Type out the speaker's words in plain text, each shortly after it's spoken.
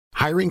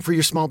Hiring for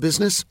your small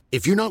business?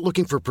 If you're not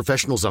looking for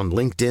professionals on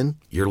LinkedIn,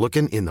 you're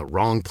looking in the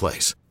wrong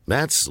place.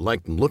 That's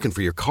like looking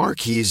for your car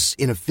keys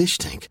in a fish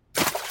tank.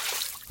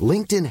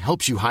 LinkedIn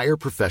helps you hire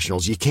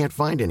professionals you can't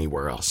find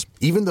anywhere else,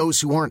 even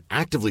those who aren't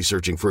actively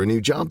searching for a new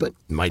job but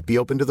might be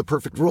open to the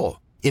perfect role.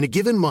 In a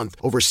given month,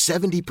 over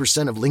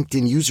 70% of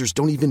LinkedIn users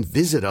don't even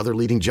visit other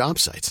leading job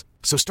sites.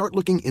 So start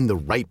looking in the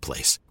right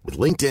place. With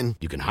LinkedIn,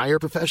 you can hire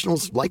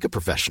professionals like a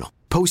professional.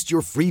 Post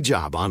your free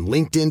job on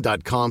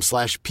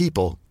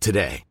linkedin.com/people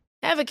today.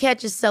 Ever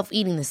catch yourself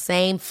eating the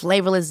same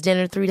flavorless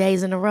dinner 3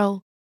 days in a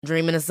row?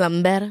 Dreaming of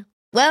something better?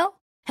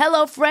 Well,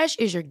 HelloFresh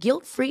is your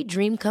guilt-free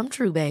dream come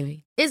true,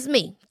 baby. It's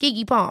me,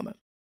 Keke Palmer.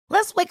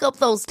 Let's wake up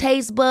those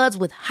taste buds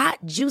with hot,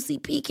 juicy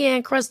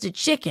pecan-crusted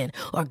chicken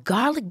or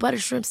garlic butter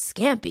shrimp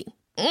scampi.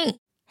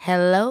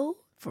 Hello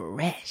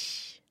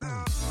Fresh.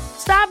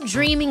 Stop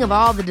dreaming of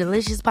all the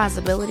delicious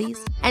possibilities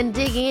and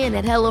dig in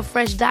at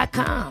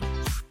HelloFresh.com.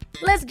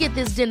 Let's get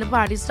this dinner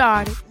party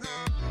started.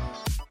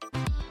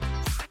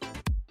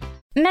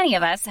 Many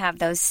of us have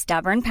those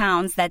stubborn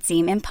pounds that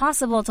seem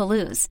impossible to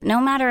lose,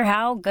 no matter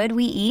how good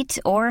we eat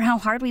or how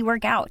hard we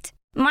work out.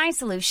 My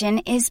solution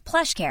is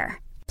PlushCare.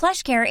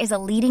 PlushCare is a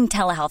leading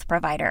telehealth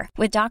provider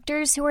with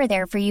doctors who are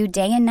there for you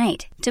day and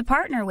night to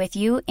partner with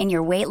you in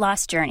your weight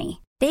loss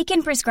journey. They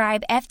can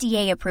prescribe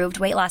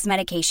FDA-approved weight loss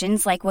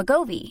medications like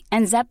Wegovy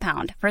and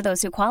Zepbound for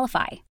those who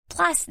qualify.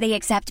 Plus, they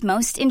accept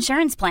most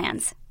insurance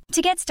plans.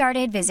 To get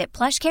started, visit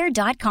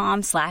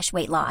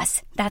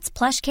plushcare.com/weightloss. That's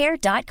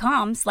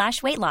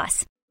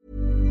plushcare.com/weightloss.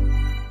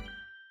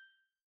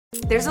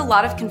 There's a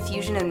lot of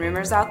confusion and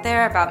rumors out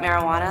there about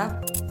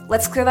marijuana.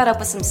 Let's clear that up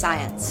with some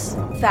science.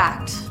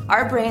 Fact,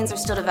 our brains are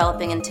still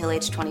developing until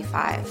age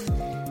 25.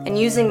 And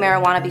using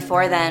marijuana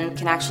before then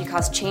can actually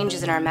cause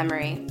changes in our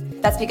memory.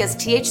 That's because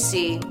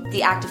THC,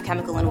 the active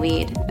chemical in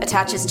weed,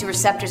 attaches to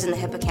receptors in the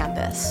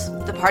hippocampus,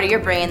 the part of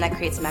your brain that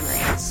creates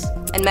memories.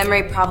 And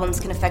memory problems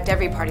can affect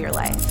every part of your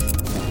life.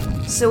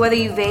 So whether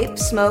you vape,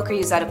 smoke, or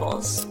use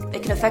edibles,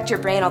 it can affect your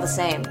brain all the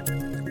same.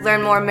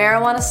 Learn more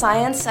marijuana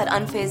science at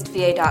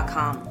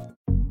unfazedva.com.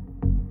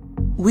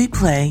 We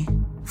play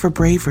for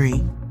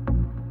bravery.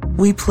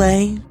 We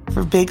play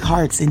for big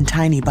hearts in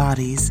tiny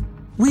bodies.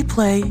 We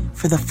play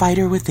for the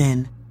fighter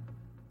within.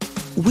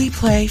 We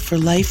play for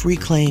life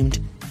reclaimed,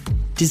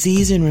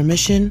 disease in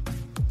remission,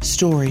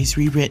 stories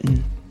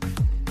rewritten.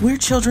 We're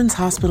Children's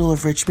Hospital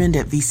of Richmond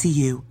at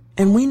VCU,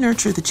 and we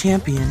nurture the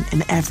champion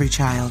in every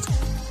child.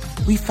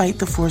 We fight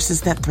the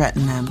forces that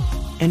threaten them,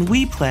 and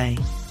we play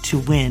to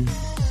win.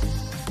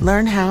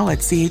 Learn how at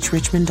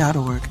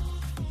chrichmond.org.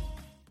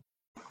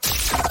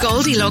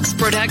 Goldilocks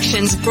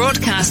Productions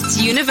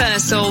broadcasts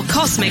universal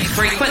cosmic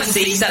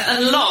frequencies that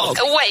unlock,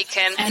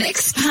 awaken, and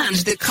expand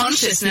the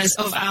consciousness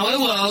of our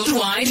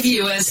worldwide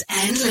viewers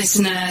and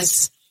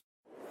listeners.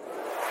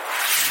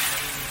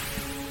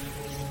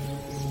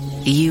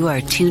 You are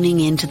tuning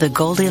into the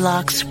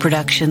Goldilocks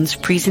Productions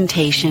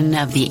presentation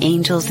of the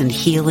Angels and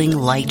Healing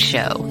Light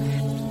Show.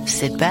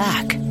 Sit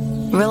back,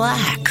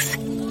 relax,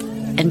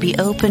 and be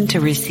open to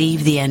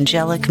receive the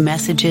angelic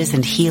messages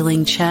and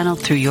healing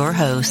channeled through your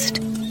host,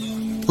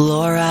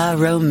 Laura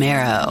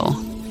Romero.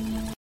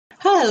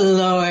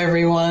 Hello,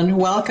 everyone.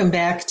 Welcome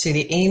back to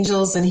the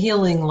Angels and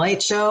Healing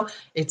Light Show.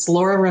 It's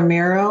Laura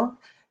Romero,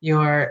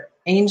 your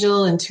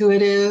angel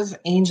intuitive,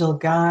 angel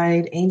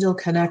guide, angel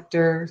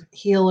connector,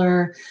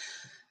 healer.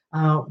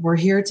 We're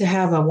here to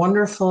have a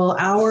wonderful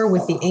hour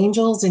with the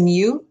angels and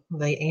you,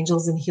 the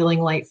Angels and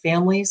Healing Light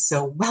family.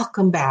 So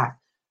welcome back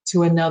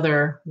to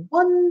another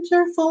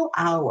wonderful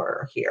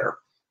hour here.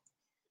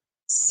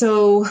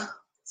 So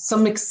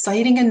some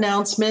exciting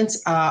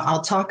announcements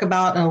I'll talk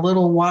about in a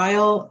little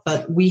while,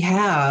 but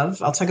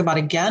I'll talk about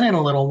again in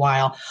a little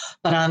while.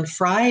 But on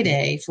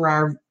Friday, for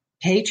our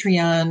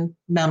Patreon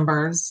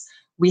members,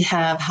 we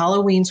have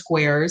Halloween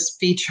Squares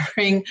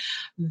featuring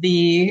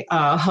the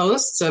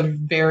hosts of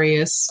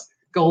various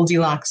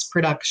Goldilocks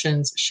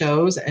Productions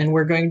shows, and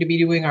we're going to be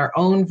doing our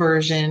own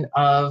version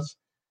of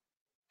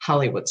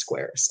Hollywood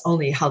Squares,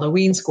 only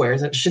Halloween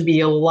Squares. It should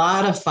be a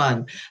lot of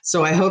fun.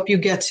 So I hope you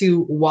get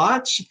to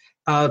watch.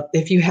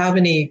 If you have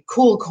any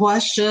cool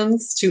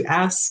questions to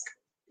ask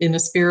in a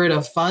spirit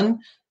of fun,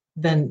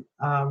 then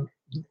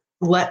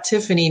let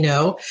Tiffany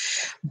know.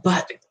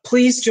 But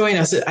please join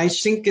us. I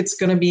think it's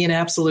going to be an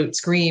absolute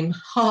scream.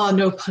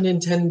 No pun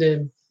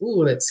intended.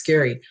 Ooh, that's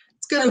scary.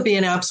 It's going to be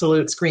an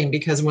absolute scream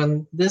because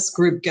when this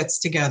group gets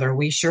together,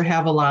 we sure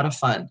have a lot of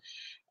fun.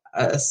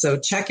 So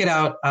check it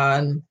out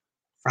on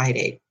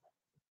Friday.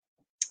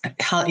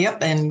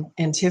 Yep,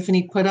 and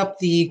Tiffany put up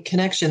the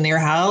connection there,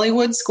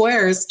 Hollywood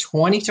Squares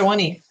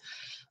 2020.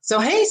 So,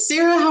 hey,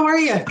 Sarah, how are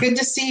you? Good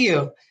to see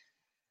you.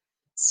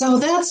 So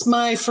that's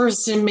my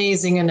first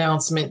amazing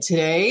announcement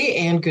today.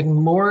 And good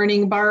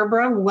morning,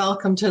 Barbara.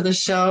 Welcome to the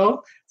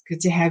show. It's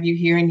good to have you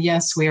here. And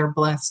yes, we are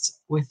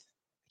blessed with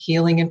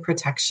healing and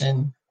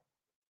protection.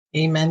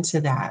 Amen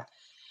to that.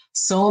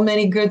 So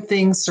many good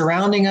things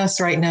surrounding us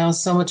right now,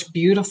 so much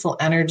beautiful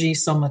energy,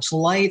 so much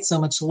light, so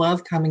much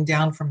love coming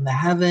down from the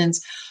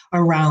heavens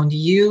around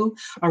you,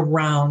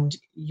 around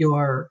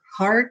your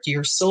heart,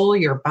 your soul,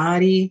 your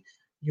body,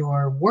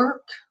 your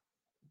work,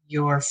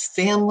 your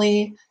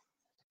family.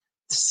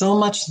 So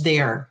much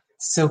there.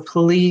 So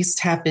please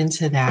tap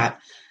into that.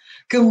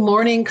 Good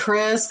morning,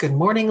 Chris. Good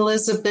morning,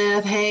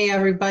 Elizabeth. Hey,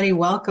 everybody.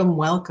 Welcome,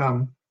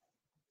 welcome.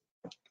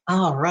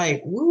 All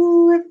right.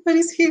 Woo,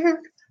 everybody's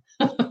here.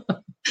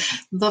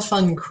 The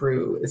fun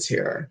crew is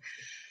here.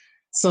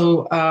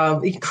 So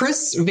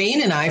Chris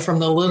Vane and I from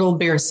the Little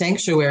Bear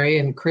Sanctuary,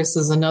 and Chris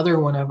is another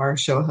one of our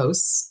show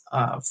hosts,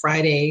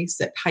 Fridays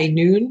at high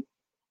noon.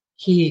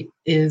 He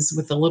is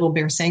with the Little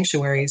Bear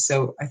Sanctuary.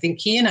 So I think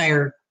he and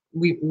I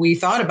we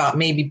thought about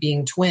maybe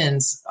being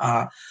twins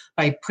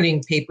by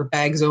putting paper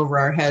bags over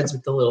our heads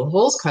with the little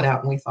holes cut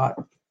out. And we thought,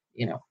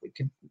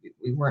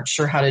 we weren't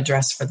sure how to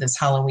dress for this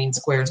Halloween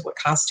Squares, what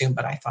costume,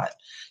 but I thought,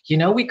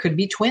 we could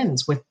be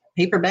twins with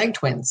paper bag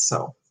twins.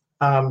 So,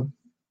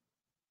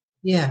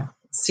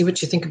 see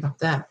what you think about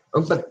that.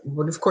 But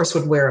of course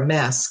would wear a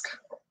mask,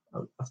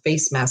 a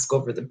face mask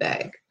over the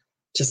bag,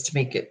 just to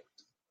make it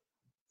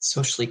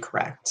socially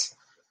correct,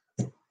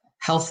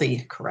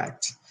 healthy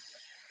correct.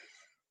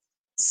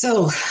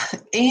 So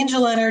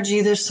angel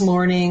energy this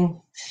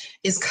morning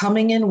is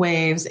coming in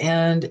waves,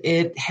 and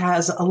it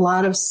has a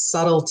lot of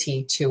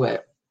subtlety to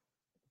it.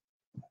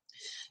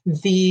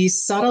 The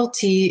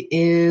subtlety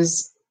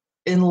is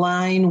in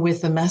line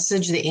with the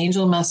message, the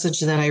angel message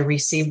that I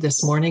received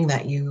this morning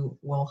that you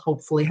will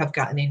hopefully have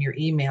gotten in your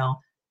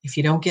email. If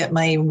you don't get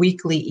my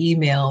weekly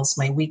emails,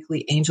 my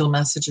weekly angel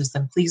messages,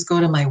 then please go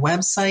to my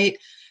website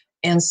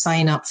and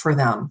sign up for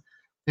them.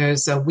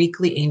 There's a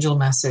weekly angel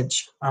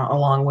message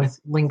along with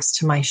links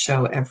to my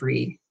show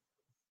every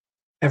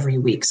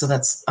week. So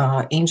that's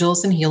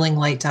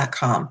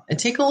angelsandhealinglight.com. And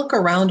take a look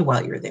around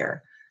while you're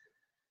there.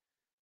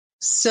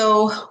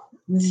 So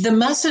the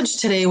message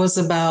today was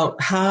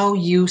about how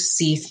you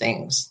see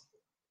things.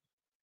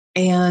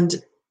 And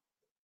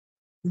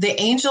the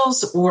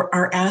angels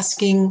are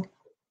asking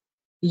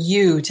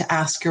you to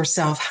ask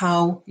yourself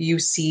how you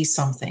see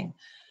something,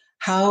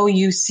 how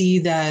you see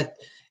that,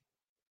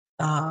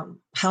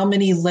 how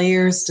many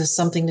layers does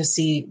something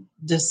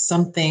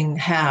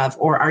have,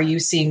 or are you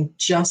seeing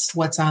just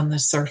what's on the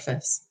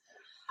surface?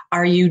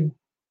 Are you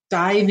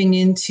diving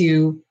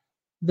into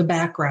the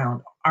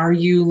background? Are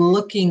you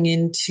looking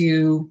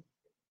into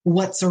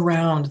what's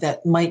around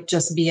that might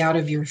just be out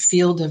of your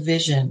field of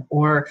vision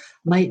or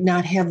might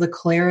not have the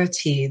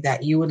clarity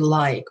that you would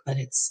like, but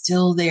it's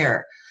still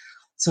there?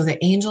 So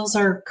the angels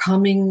are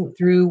coming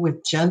through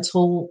with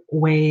gentle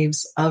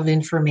waves of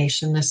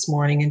information this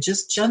morning and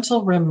just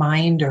gentle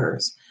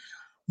reminders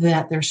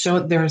that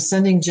they're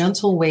sending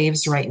gentle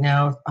waves right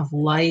now of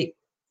light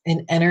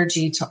and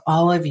energy to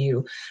all of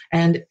you.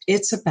 And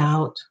it's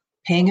about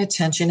paying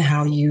attention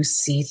how you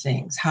see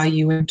things, how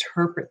you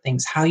interpret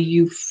things, how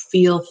you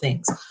feel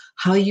things,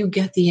 how you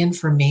get the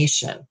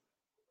information.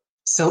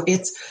 So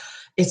it's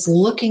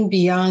looking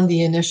beyond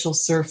the initial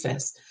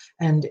surface.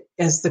 And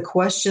as the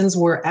questions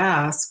were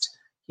asked,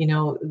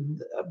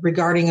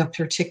 regarding a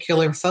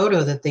particular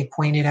photo that they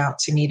pointed out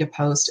to me to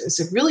post,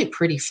 it's a really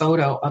pretty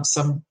photo of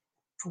some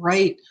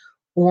bright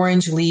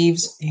orange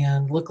leaves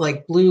and look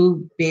like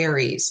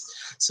blueberries.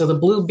 So the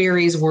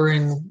blueberries were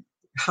in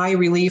high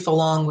relief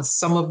along with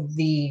some of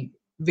the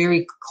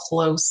very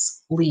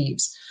close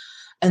leaves.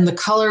 And the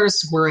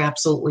colors were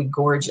absolutely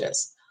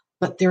gorgeous.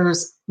 But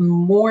there's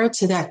more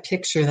to that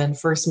picture than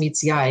first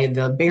meets the eye.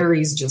 The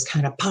berries just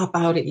kind of pop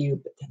out at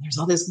you, but then there's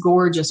all this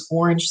gorgeous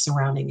orange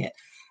surrounding it.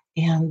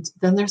 And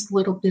then there's a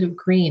little bit of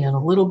green and a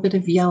little bit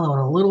of yellow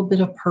and a little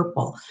bit of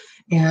purple.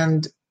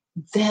 And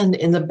then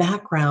in the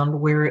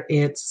background where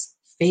it's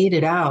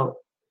faded out,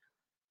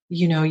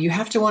 you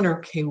have to wonder,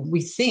 okay,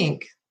 we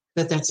think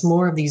that that's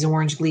more of these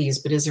orange leaves,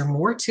 but is there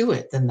more to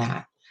it than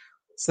that?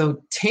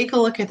 So take a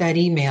look at that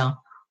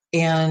email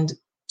and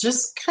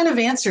just kind of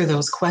answer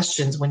those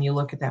questions when you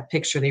look at that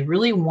picture. They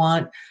really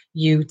want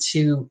you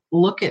to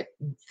look at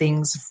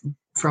things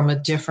from a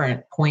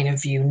different point of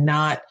view,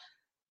 not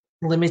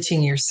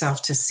limiting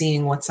yourself to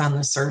seeing what's on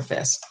the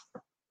surface.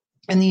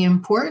 And the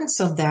importance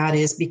of that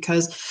is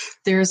because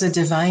there's a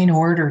divine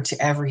order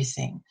to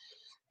everything.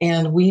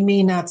 And we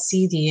may not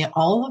see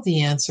all of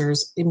the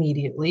answers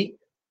immediately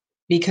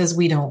because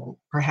we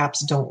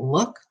perhaps don't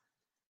look.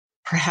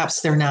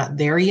 Perhaps they're not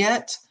there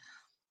yet.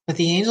 But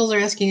the angels are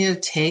asking you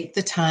to take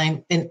the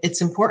time, and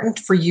it's important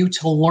for you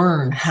to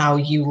learn how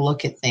you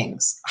look at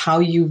things, how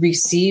you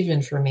receive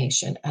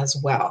information as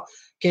well,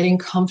 getting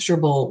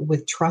comfortable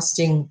with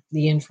trusting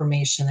the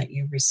information that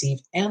you receive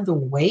and the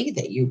way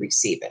that you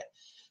receive it.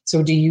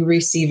 So do you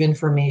receive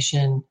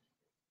information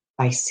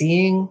by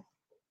seeing,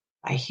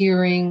 by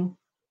hearing,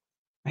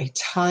 by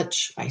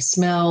touch, by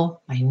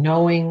smell, by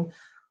knowing,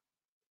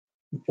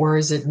 or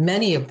is it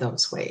many of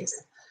those ways?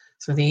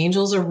 So the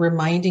angels are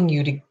reminding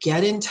you to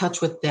get in touch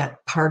with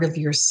that part of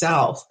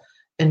yourself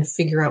and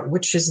figure out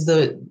which is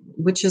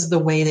the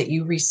way that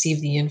you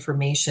receive the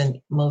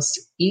information most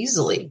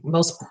easily,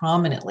 most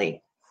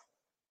prominently.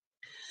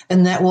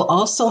 And that will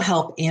also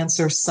help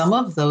answer some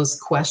of those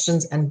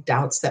questions and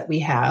doubts that we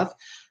have.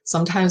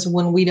 Sometimes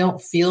when we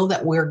don't feel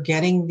that we're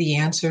getting the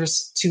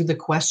answers to the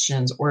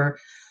questions or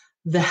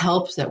the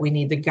help that we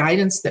need, the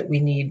guidance that we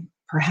need,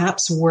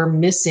 perhaps we're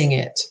missing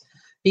it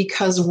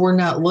because we're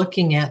not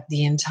looking at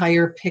the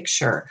entire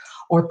picture,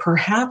 or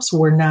perhaps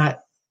we're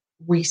not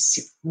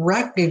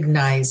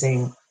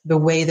recognizing the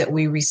way that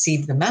we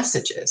receive the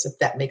messages, if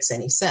that makes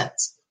any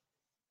sense.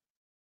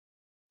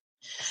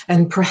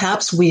 And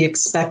perhaps we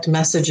expect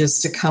messages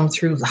to come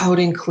through loud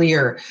and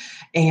clear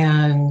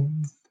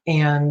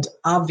and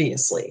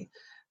obviously,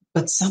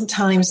 but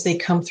sometimes they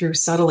come through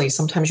subtly.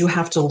 Sometimes you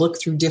have to look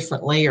through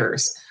different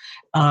layers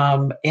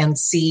and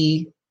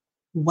see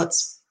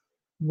what's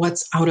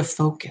out of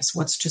focus,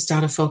 what's just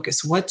out of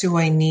focus. What do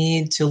I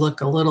need to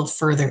look a little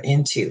further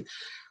into?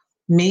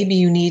 Maybe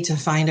you need to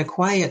find a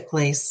quiet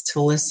place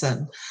to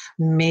listen.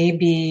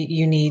 Maybe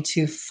you need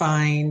to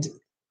find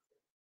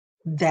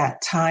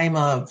that time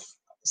of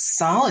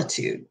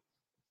solitude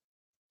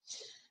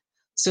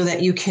so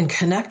that you can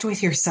connect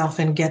with yourself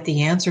and get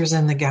the answers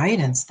and the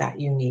guidance that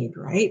you need,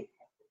 right?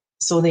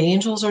 So the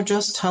angels are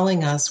just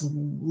telling us,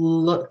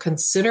 look,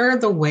 consider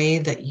the way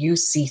that you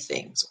see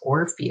things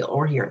or feel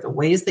or hear, the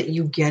ways that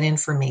you get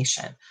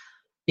information,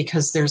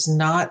 because there's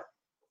not,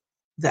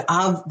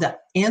 the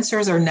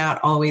answers are not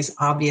always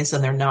obvious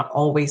and they're not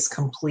always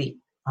complete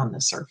on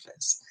the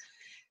surface.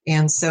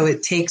 And so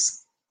it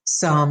takes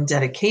some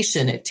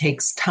dedication. It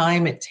takes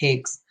time. It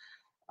takes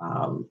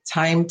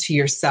time to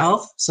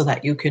yourself so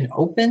that you can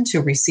open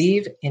to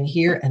receive and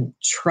hear and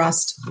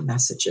trust the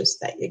messages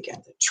that you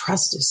get. The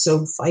trust is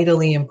so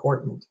vitally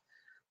important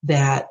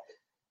that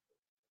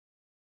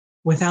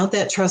without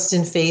that trust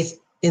and faith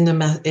in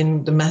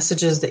the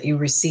messages that you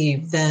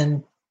receive,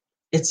 then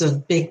it's a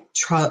big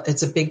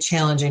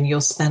challenge, and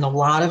you'll spend a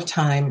lot of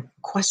time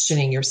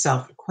questioning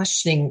yourself,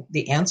 questioning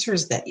the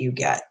answers that you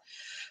get.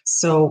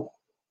 So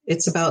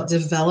it's about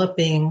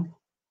developing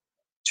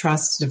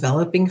trust,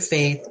 developing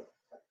faith,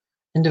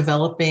 and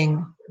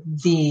developing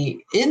the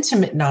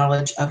intimate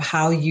knowledge of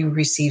how you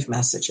receive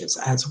messages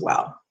as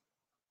well.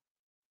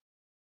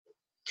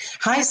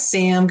 Hi,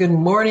 Sam. Good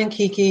morning,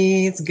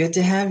 Kiki. It's good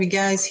to have you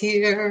guys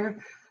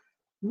here.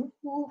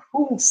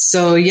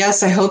 So,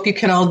 yes, I hope you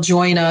can all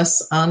join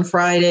us on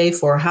Friday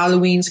for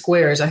Halloween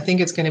Squares. I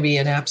think it's going to be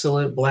an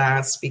absolute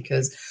blast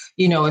because,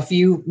 if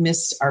you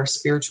missed our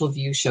Spiritual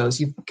View shows,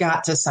 you've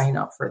got to sign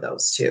up for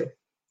those too.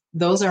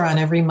 Those are on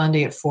every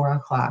Monday at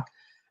 4:00.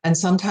 And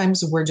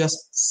sometimes we're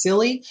just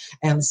silly,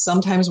 and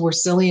sometimes we're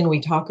silly and we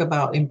talk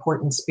about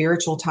important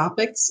spiritual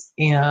topics,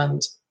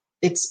 and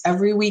it's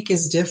every week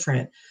is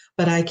different.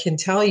 But I can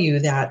tell you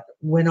that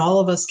when all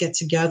of us get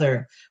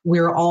together,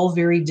 we're all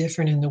very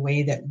different in the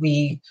way that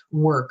we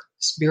work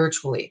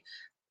spiritually.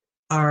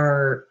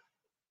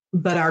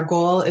 But our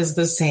goal is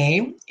the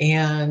same,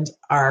 and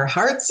our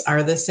hearts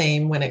are the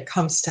same when it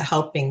comes to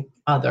helping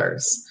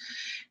others.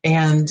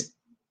 And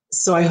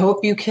so I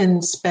hope you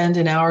can spend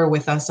an hour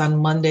with us on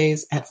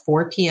Mondays at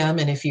 4 p.m.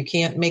 And if you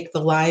can't make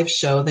the live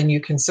show, then you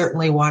can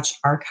certainly watch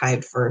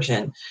archived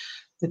version.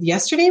 But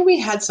yesterday we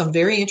had some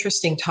very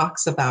interesting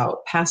talks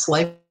about past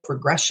life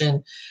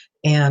regression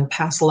and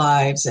past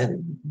lives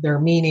and their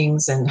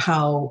meanings, and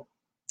how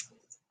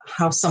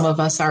some of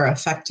us are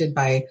affected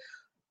by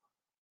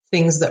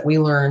things that we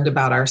learned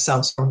about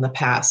ourselves from the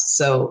past.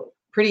 So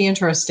pretty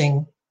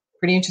interesting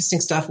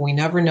stuff. We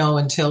never know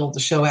until the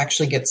show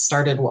actually gets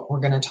started what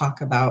we're going to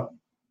talk about.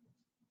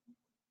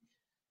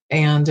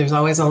 And there's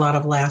always a lot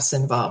of laughs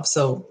involved.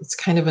 So it's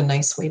kind of a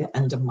nice way to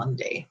end a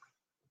Monday.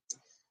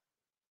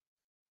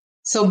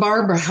 So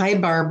Barbara, hi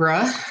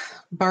Barbara.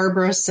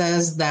 Barbara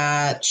says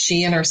that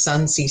she and her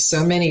son see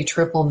so many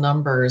triple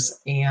numbers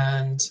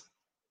and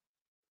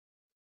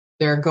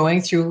they're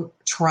going through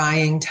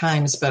trying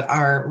times, but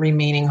are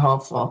remaining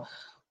hopeful.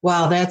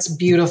 Wow, that's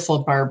beautiful,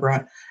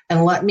 Barbara.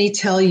 And let me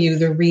tell you,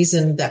 the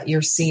reason that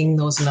you're seeing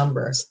those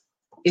numbers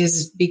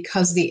is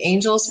because the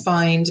angels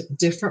find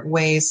different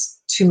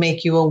ways to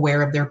make you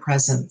aware of their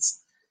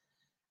presence.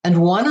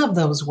 And one of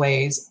those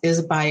ways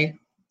is by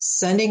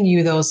sending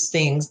you those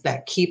things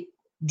that keep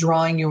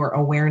drawing your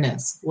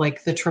awareness,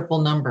 like the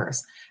triple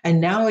numbers. And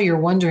now you're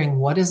wondering,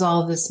 what does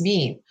all this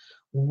mean?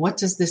 What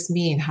does this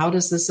mean? How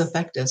does this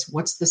affect us?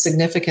 What's the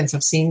significance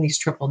of seeing these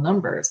triple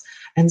numbers?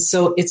 And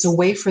so it's a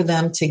way for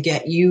them to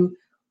get you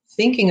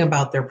thinking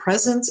about their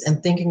presence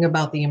and thinking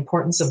about the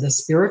importance of the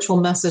spiritual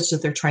message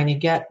that they're trying to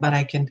get. But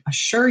I can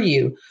assure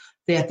you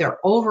that their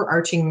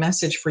overarching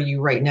message for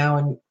you right now,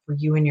 and for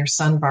you and your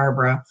son,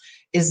 Barbara,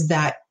 is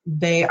that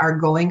they are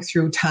going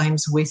through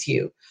times with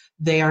you.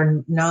 They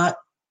are not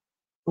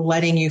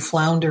letting you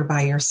flounder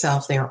by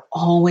yourself. They are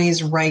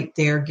always right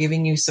there,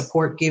 giving you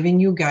support, giving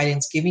you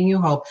guidance, giving you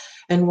hope.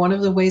 And one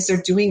of the ways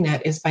they're doing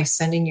that is by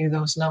sending you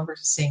those numbers,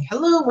 saying,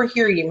 hello, we're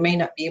here. You may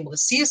not be able to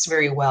see us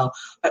very well,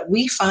 but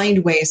we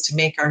find ways to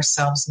make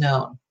ourselves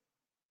known.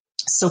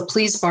 So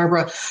please,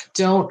 Barbara,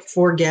 don't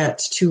forget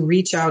to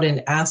reach out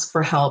and ask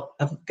for help,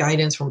 of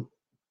guidance from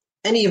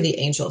any of the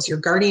angels. Your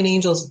guardian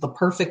angel is the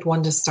perfect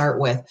one to start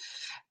with.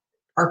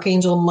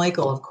 Archangel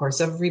Michael, of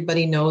course,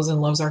 everybody knows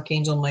and loves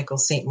Archangel Michael,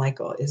 Saint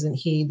Michael. Isn't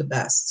he the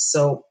best?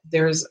 So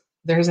there's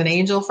an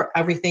angel for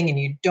everything, and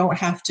you don't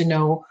have to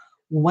know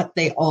what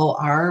they all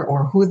are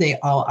or who they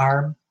all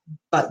are,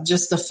 but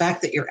just the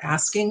fact that you're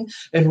asking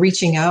and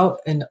reaching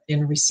out and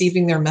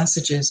receiving their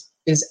messages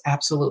is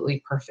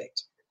absolutely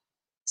perfect.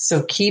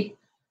 So keep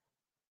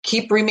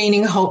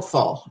remaining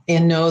hopeful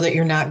and know that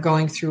you're not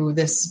going through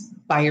this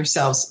by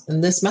yourselves.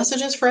 And this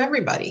message is for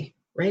everybody,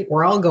 right?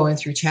 We're all going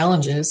through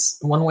challenges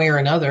one way or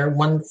another,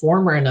 one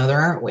form or another,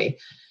 aren't we?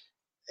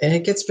 And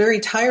it gets very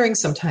tiring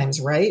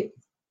sometimes, right?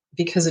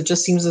 Because it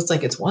just seems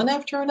it's one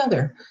after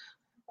another.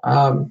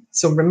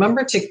 So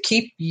remember to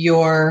keep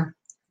yourself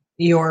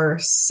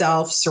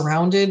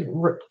surrounded,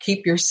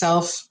 keep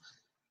yourself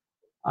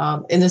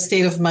in the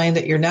state of mind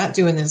that you're not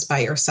doing this by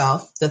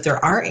yourself, that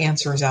there are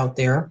answers out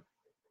there.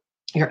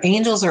 Your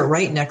angels are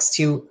right next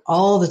to you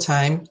all the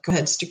time. Go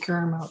ahead, stick your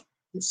arm out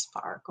this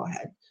far. Go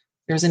ahead.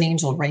 There's an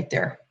angel right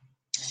there,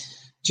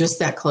 just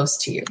that close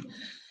to you.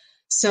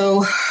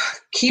 So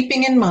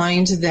keeping in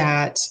mind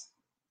that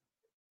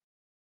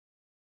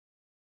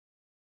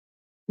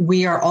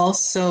we are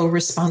also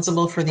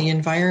responsible for the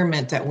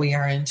environment that we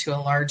are in to a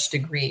large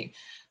degree.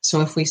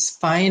 So if we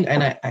find,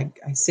 and I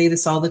say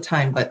this all the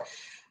time, but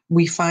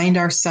we find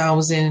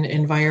ourselves in an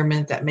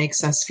environment that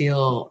makes us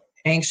feel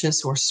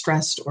anxious or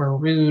stressed or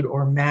rude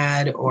or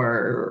mad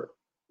or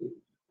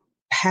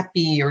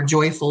happy or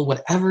joyful,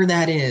 whatever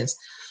that is,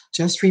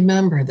 just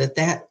remember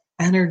that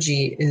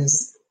energy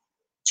is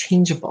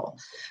changeable.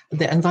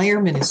 The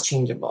environment is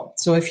changeable.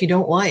 So if you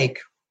don't like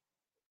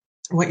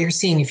what you're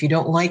seeing, if you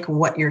don't like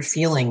what you're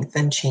feeling,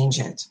 then change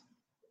it,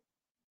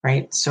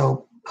 right?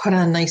 So put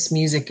on nice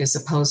music as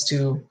opposed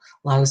to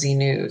lousy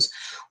news.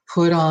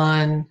 Put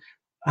on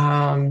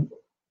a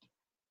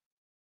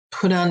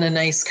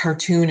nice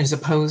cartoon as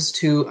opposed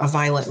to a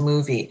violent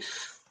movie.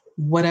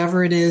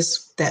 Whatever it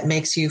is that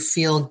makes you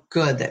feel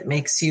good, that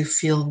makes you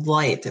feel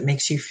light, that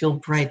makes you feel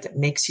bright, that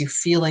makes you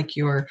feel like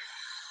you're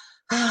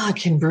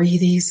can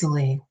breathe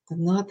easily.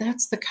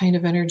 That's the kind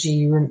of energy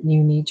you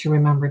need to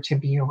remember to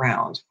be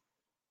around.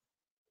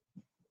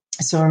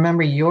 So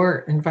remember, your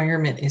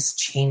environment is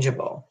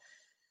changeable.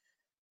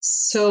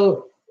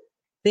 So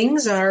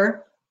things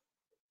are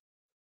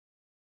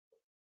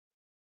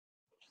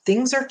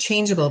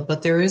changeable,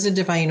 but there is a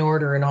divine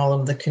order in all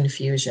of the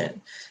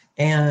confusion.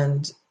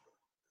 And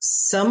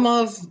some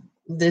of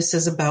this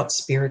is about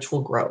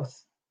spiritual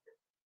growth.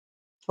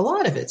 A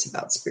lot of it's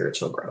about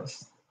spiritual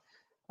growth.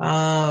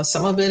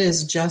 Some of it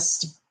is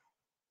just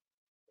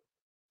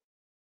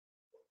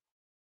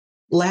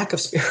lack of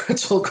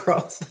spiritual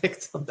growth.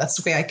 Like the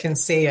best way I can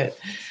say it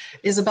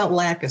is about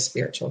lack of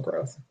spiritual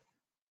growth.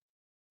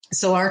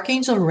 So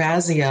Archangel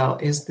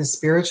Raziel is the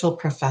spiritual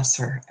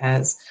professor,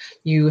 as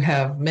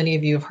many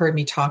of you have heard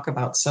me talk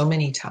about so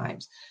many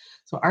times.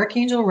 So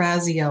Archangel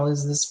Raziel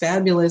is this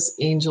fabulous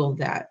angel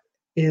that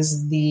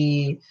is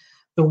the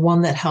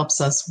one that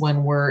helps us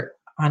when we're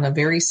on a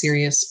very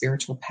serious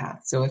spiritual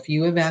path. So if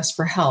you have asked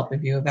for help,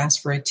 if you have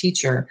asked for a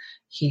teacher,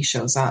 he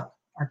shows up,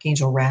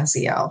 Archangel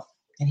Raziel,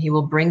 and he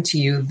will bring to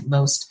you the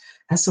most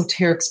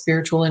esoteric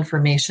spiritual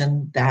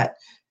information that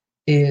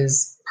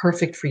is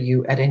perfect for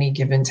you at any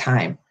given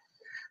time.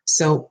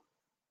 So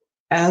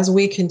as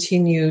we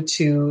continue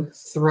to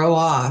throw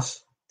off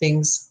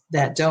things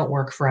that don't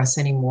work for us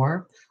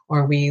anymore,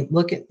 or we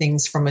look at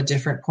things from a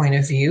different point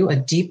of view, a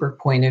deeper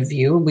point of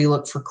view, we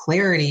look for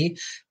clarity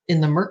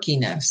in the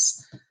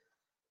murkiness.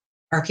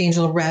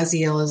 Archangel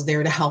Raziel is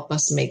there to help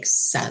us make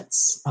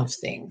sense of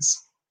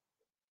things.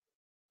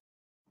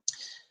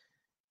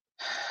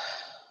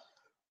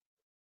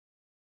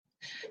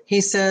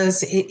 He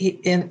says,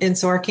 and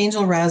so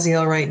Archangel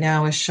Raziel right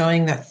now is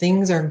showing that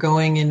things are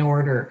going in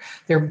order.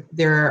 There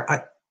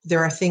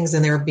are things,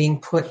 and they're being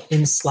put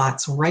in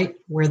slots right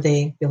where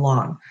they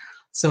belong.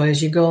 So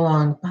as you go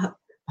along,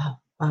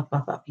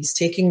 he's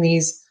taking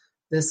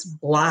this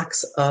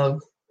blocks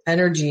of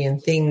energy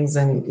and things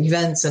and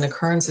events and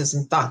occurrences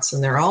and thoughts,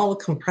 and they're all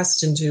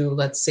compressed into,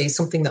 let's say,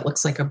 something that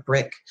looks like a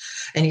brick,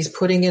 and he's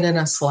putting it in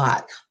a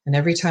slot. And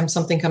every time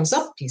something comes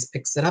up, he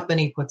picks it up and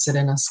he puts it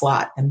in a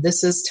slot. And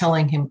this is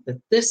telling him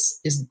that this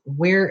is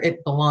where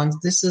it belongs.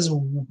 This is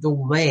the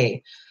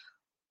way.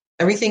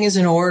 Everything is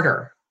in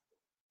order,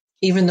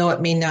 even though it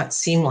may not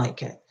seem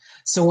like it.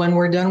 So when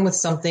we're done with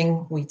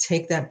something, we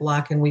take that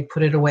block and we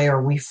put it away,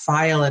 or we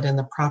file it in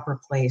the proper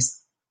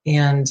place.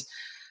 And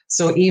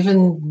so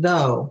even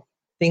though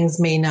things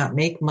may not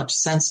make much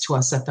sense to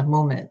us at the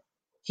moment,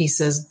 he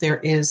says there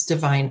is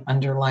divine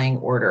underlying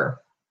order.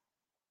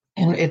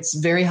 And it's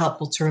very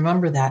helpful to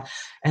remember that.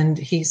 And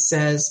he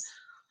says,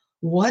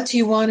 what do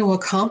you want to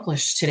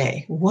accomplish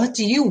today? What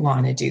do you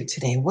want to do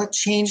today? What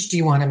change do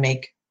you want to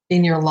make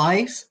in your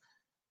life,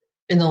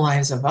 in the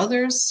lives of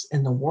others,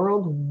 in the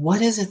world?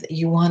 What is it that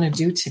you want to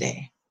do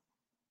today?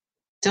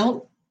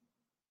 Don't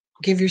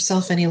give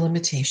yourself any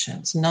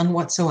limitations, none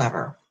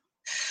whatsoever.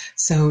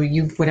 So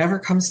whatever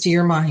comes to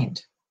your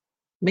mind,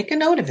 make a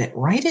note of it,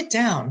 write it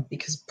down,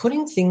 because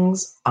putting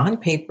things on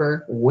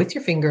paper with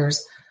your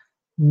fingers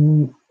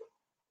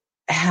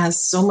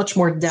has so much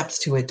more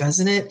depth to it,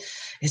 doesn't it?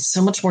 It's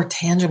so much more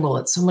tangible.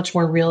 It's so much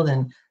more real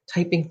than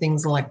typing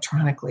things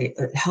electronically.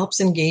 It helps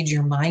engage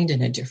your mind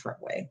in a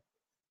different way.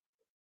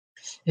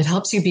 It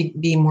helps you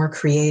be more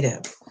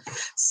creative.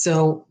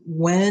 So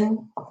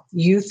when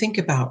you think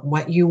about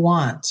what you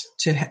want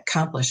to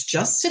accomplish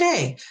just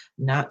today,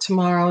 not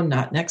tomorrow,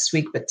 not next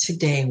week, but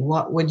today,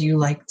 what would you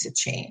like to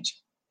change?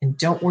 And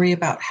don't worry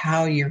about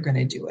how you're going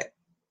to do it.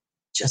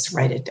 Just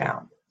write it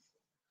down.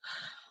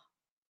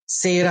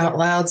 Say it out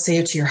loud. Say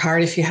it to your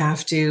heart if you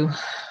have to.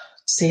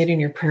 Say it in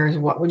your prayers.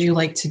 What would you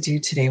like to do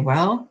today?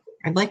 Well,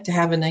 I'd like to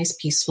have a nice,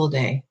 peaceful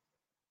day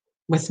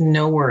with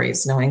no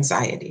worries, no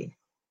anxiety.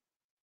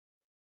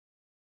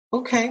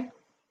 Okay.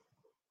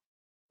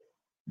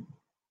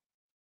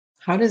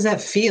 How does that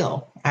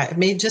feel?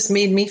 It just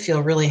made me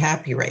feel really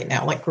happy right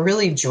now, like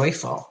really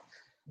joyful.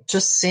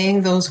 Just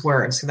saying those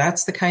words.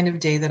 That's the kind of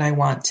day that I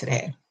want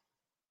today.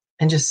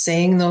 And just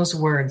saying those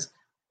words.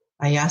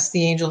 I ask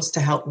the angels to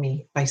help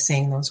me by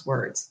saying those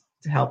words,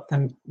 to help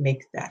them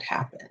make that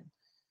happen.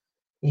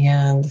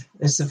 And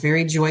it's a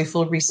very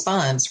joyful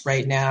response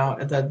right now.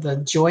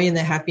 The joy and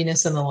the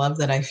happiness and the love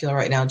that I feel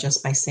right now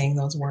just by saying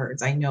those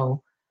words. I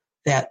know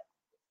that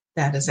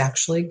is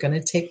actually going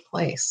to take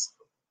place.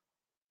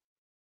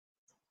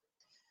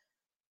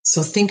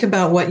 So think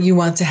about what you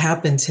want to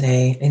happen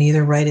today and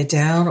either write it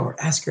down or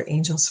ask your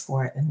angels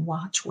for it and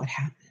watch what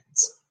happens.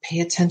 Pay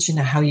attention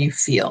to how you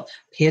feel.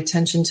 Pay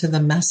attention to the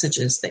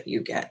messages that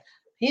you get.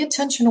 Pay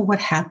attention to what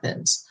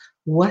happens.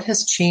 What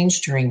has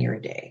changed during your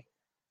day?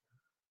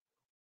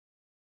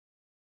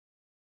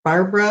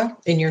 Barbara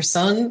and your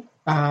son,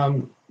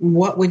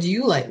 what would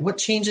you like? What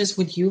changes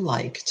would you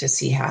like to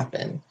see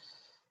happen?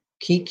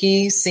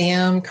 Kiki,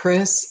 Sam,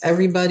 Chris,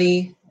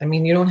 everybody. I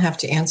mean, you don't have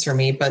to answer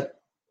me, but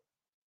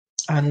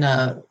on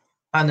the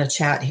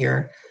chat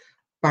here,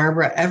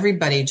 Barbara,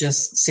 everybody,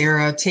 just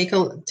Sarah, take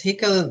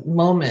a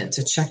moment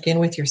to check in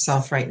with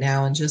yourself right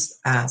now and just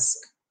ask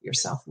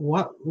yourself,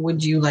 what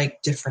would you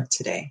like different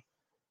today?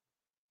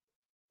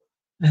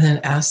 And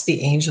then ask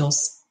the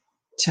angels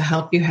to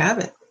help you have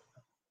it.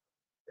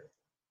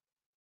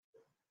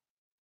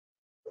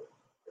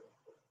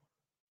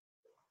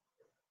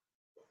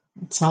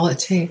 That's all it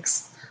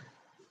takes.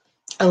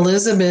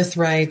 Elizabeth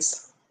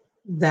writes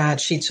that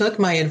she took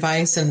my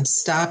advice and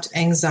stopped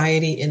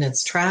anxiety in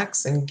its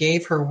tracks and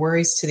gave her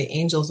worries to the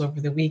angels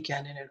over the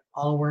weekend, and it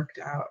all worked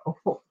out.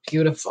 Oh,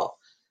 beautiful.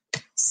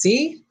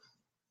 See?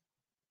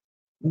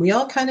 We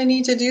all kind of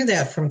need to do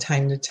that from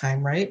time to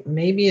time, right?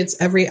 Maybe it's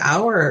every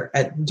hour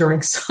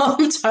during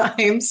some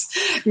times.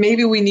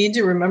 Maybe we need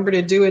to remember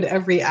to do it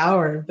every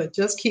hour, but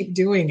just keep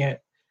doing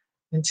it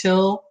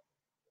until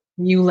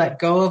you let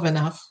go of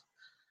enough,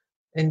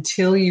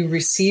 until you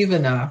receive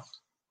enough,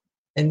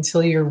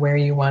 until you're where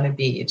you want to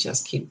be. You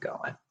just keep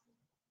going.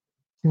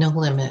 No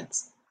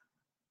limits.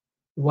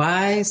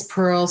 Wise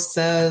Pearl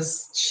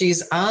says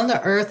she's on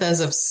the earth as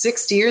of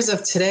 6 years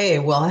of today.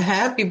 Well,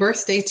 happy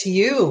birthday to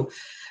you.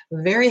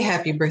 Very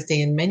happy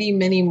birthday and many,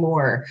 many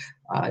more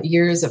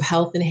years of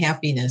health and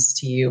happiness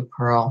to you,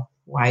 Pearl.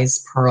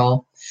 Wise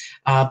Pearl.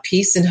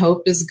 Peace and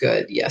hope is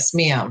good. Yes,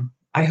 ma'am.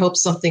 I hope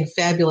something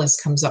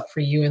fabulous comes up for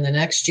you in the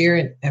next year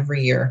and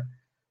every year.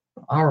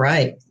 All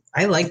right.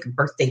 I like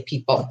birthday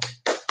people.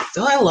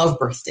 So I love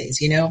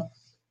birthdays, you know.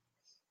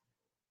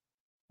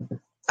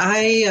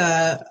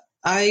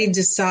 I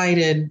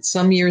decided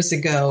some years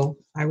ago,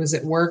 I was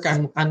at work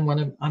on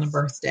a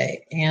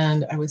birthday,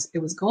 and it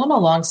was going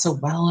along so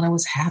well, and I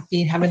was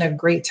happy, having a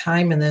great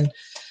time, and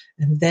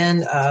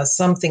then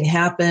something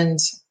happened,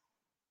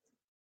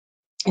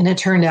 and it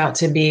turned out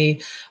to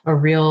be a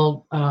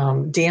real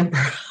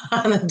damper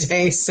on the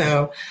day.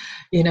 So,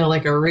 you know,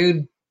 like a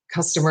rude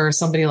customer or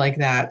somebody like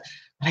that.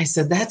 And I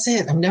said, that's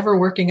it. I'm never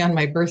working on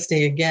my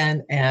birthday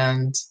again.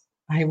 And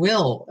I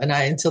will.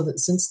 And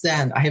since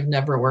then, I have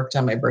never worked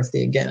on my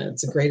birthday again. And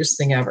it's the greatest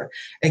thing ever.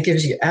 It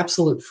gives you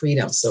absolute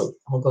freedom. So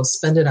I'll go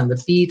spend it on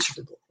the beach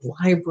or the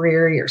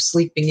library or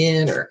sleeping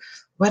in or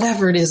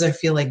whatever it is I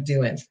feel like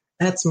doing.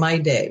 That's my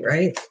day,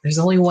 right? There's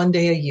only one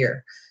day a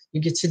year.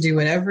 You get to do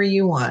whatever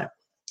you want.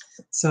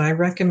 So I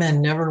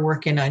recommend never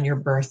working on your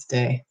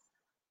birthday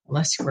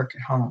unless you work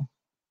at home.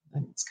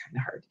 Then it's kind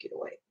of hard to get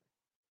away.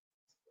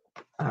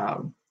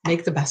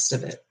 Make the best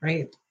of it,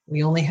 right?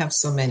 We only have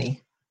so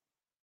many.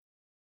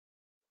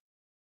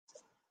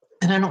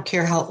 And I don't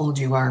care how old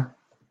you are.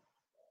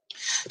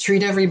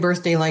 Treat every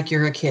birthday like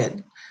you're a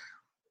kid.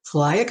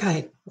 Fly a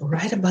kite,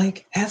 ride a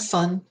bike, have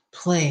fun,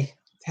 play,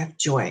 have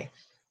joy.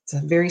 It's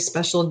a very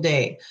special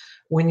day.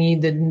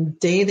 The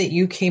day that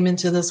you came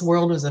into this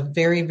world was a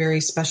very,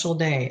 very special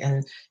day.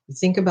 And you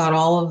think about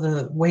all of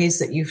the ways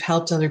that you've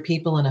helped other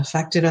people and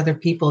affected other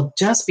people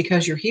just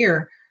because you're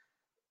here.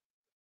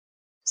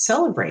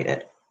 Celebrate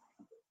it.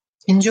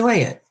 Enjoy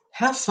it.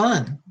 Have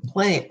fun.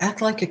 Play.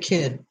 Act like a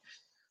kid.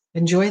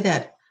 Enjoy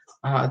that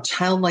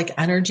childlike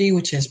energy,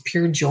 which is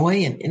pure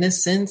joy and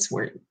innocence.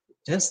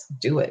 Just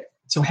do it.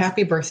 So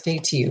happy birthday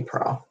to you,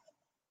 Pearl.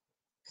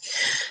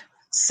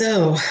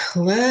 So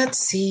let's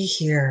see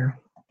here.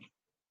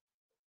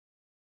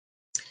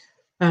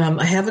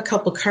 I have a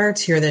couple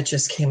cards here that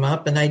just came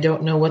up, and I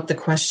don't know what the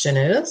question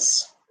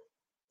is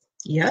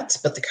yet,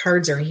 but the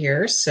cards are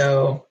here,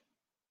 so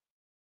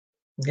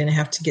I'm going to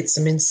have to get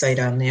some insight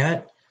on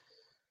that.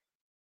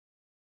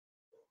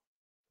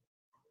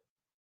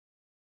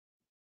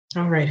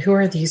 All right, who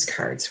are these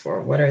cards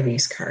for? What are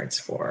these cards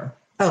for?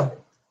 Oh,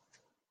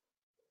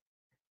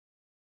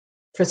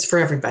 it's for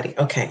everybody.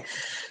 Okay,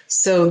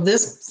 so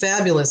this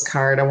fabulous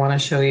card I want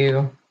to show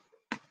you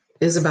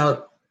is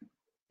about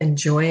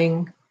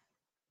enjoying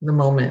the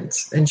moment,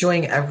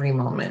 enjoying every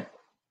moment.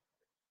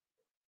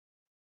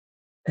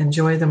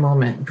 Enjoy the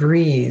moment,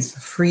 breathe,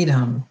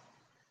 freedom,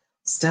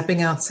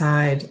 stepping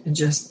outside and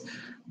just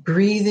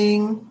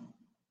breathing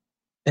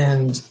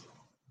and,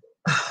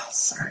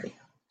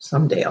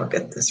 someday I'll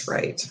get this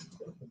right.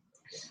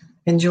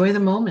 Enjoy the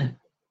moment.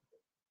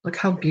 Look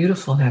how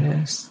beautiful that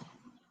is.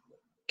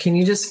 Can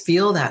you just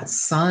feel that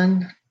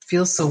sun? It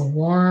feels so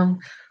warm,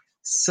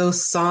 so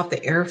soft.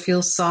 The air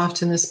feels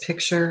soft in this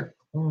picture.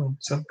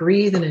 So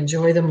breathe and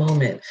enjoy the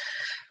moment.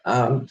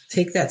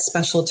 Take that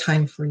special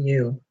time for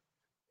you.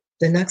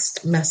 The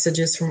next message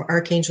is from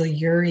Archangel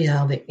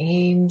Uriel, the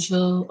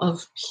angel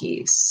of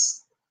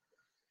peace.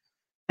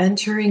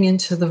 Entering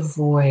into the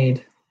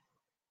void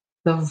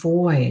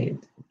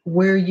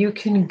where you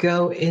can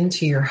go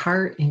into your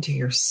heart, into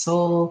your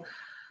soul,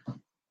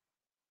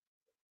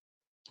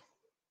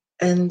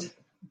 and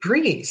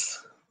breathe.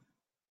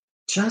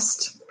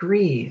 Just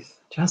breathe.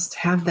 Just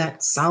have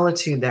that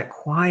solitude, that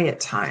quiet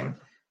time.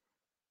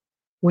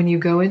 When you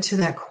go into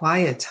that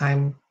quiet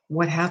time,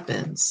 what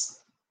happens?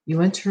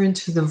 You enter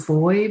into the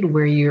void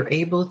where you're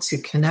able to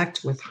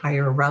connect with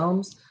higher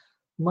realms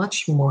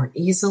much more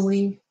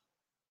easily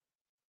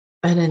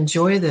and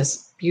enjoy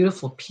this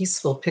beautiful,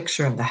 peaceful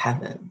picture of the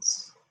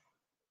heavens.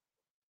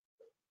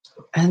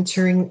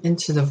 Entering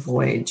into the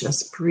void,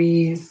 just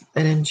breathe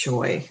and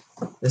enjoy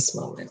this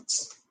moment.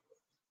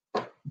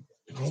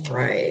 All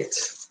right.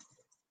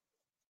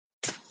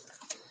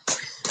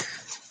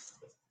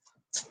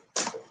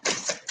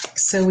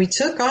 So we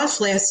took off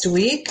last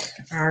week.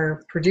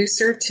 Our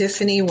producer,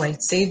 Tiffany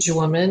White Sage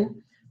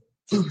Woman,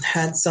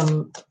 had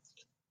some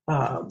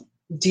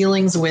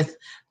dealings with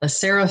the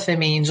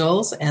Seraphim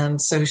angels,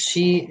 and so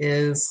she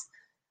is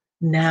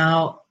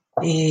now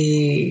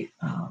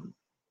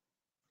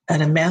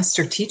at a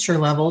master teacher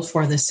level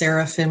for the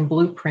Seraphim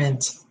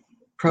Blueprint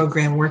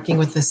program, working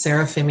with the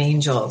Seraphim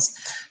angels.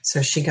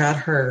 So she got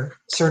her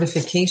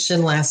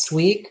certification last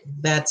week.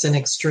 That's an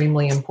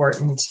extremely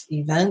important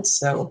event.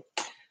 So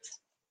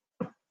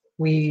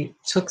we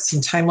took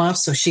some time off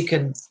so she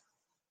could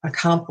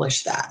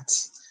accomplish that.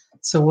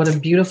 So what a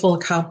beautiful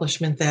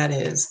accomplishment that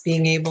is,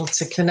 being able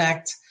to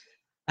connect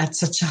at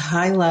such a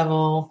high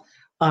level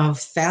of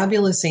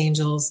fabulous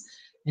angels.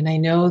 And I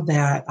know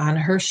that on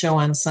her show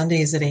on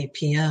Sundays at 8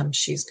 p.m.,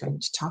 she's going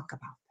to talk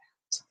about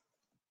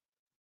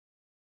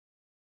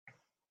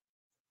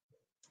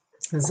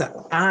that.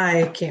 So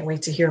I can't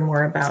wait to hear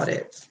more about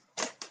it.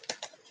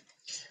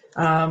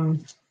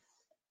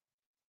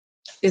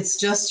 It's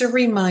just a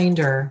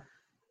reminder.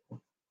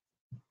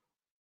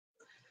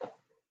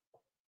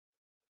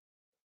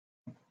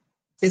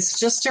 It's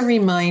just a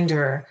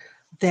reminder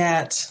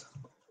that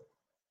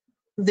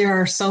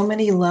there are so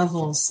many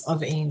levels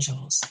of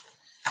angels,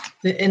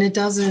 and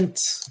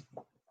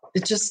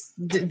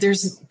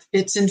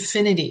it's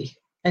infinity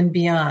and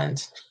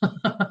beyond.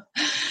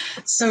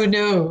 So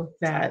know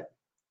that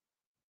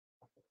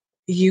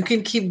you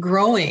can keep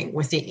growing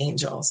with the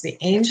angels. The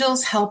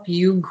angels help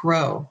you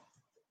grow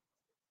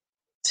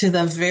to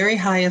the very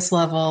highest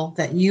level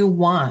that you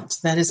want,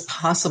 that is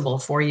possible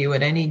for you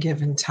at any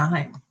given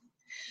time.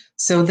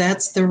 So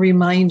that's the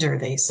reminder,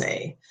 they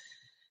say.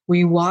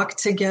 We walk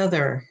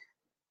together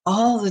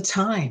all the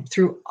time,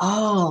 through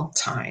all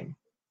time,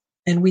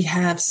 and we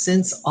have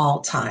since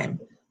all time.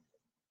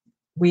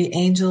 We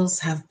angels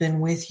have been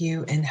with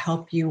you and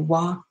help you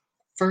walk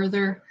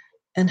further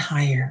and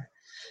higher,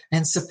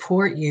 and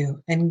support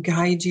you and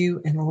guide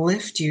you and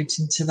lift you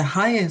to the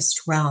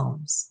highest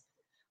realms,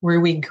 where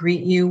we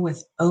greet you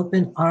with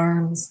open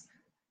arms,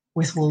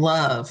 with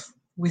love,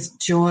 with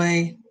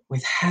joy,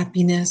 with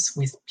happiness,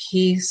 with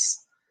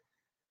peace,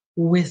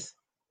 with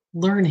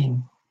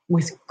learning,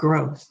 with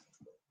growth.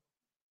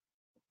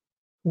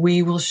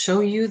 We will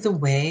show you the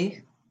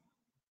way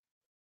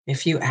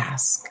if you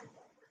ask.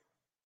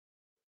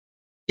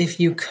 If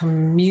you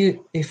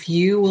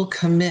will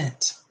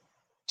commit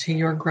to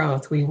your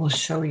growth, we will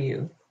show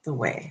you the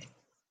way.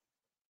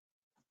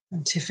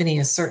 And Tiffany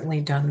has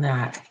certainly done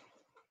that.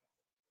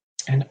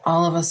 And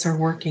all of us are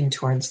working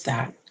towards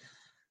that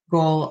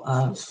goal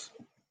of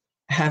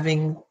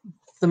having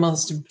the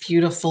most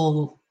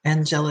beautiful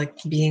angelic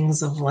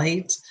beings of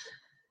light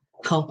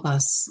help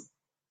us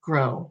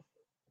grow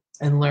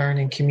and learn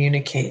and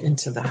communicate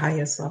into the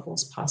highest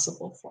levels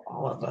possible for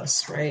all of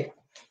us, right?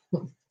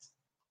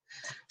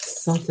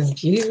 Something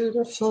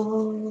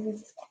beautiful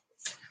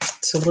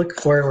to look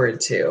forward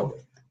to.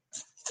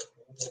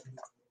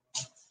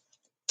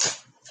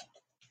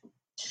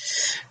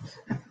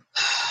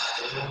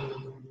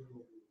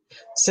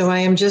 So I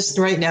am just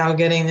right now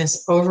getting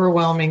this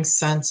overwhelming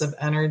sense of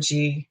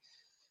energy.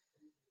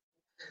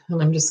 And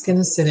I'm just going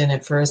to sit in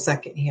it for a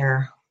second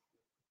here.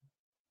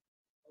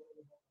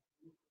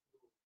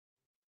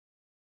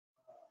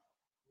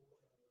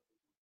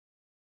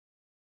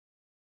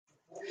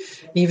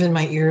 Even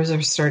my ears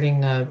are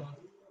starting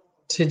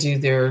to do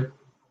their,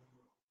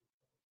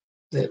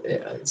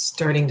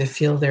 starting to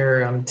feel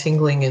their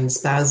tingling and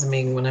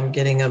spasming when I'm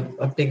getting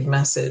a big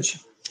message.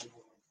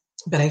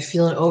 But I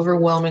feel an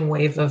overwhelming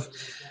wave of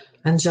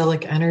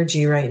angelic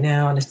energy right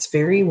now, and it's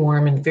very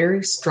warm and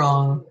very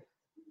strong.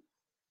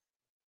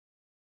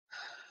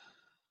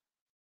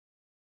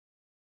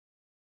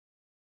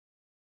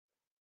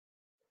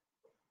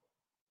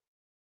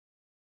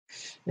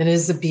 It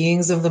is the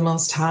beings of the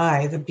Most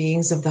High, the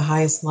beings of the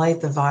highest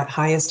light, the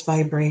highest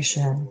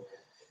vibration,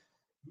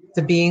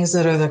 the beings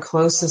that are the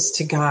closest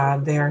to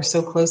God. They are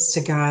so close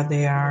to God,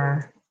 they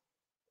are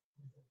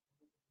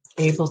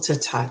able to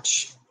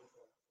touch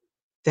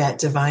that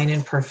divine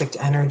and perfect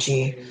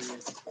energy.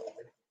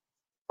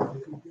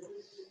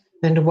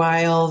 And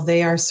while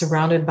they are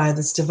surrounded by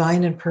this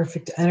divine and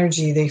perfect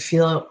energy, they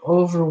feel an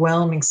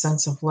overwhelming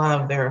sense of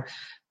love.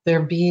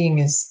 Their being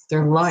is,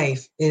 their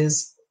life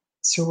is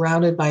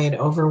surrounded by an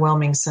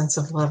overwhelming sense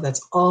of love.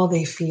 That's all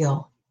they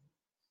feel,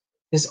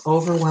 is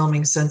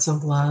overwhelming sense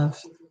of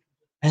love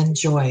and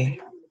joy.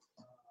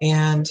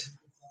 And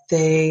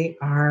they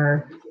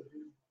are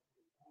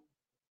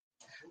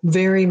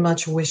very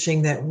much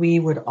wishing that we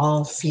would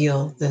all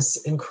feel this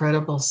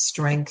incredible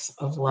strength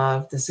of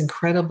love, this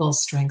incredible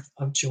strength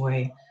of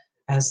joy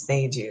as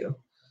they do.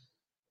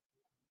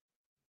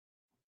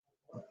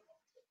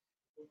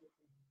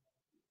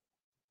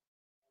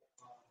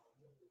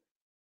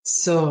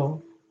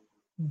 So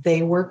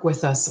they work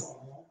with us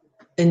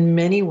in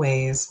many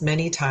ways,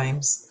 many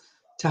times,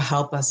 to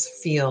help us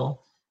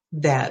feel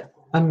that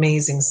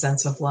amazing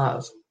sense of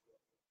love.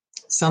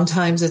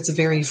 Sometimes it's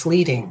very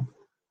fleeting.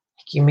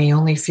 You may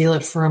only feel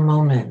it for a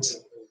moment.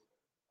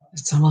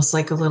 It's almost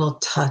like a little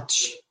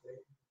touch,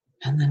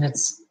 and then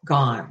it's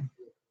gone.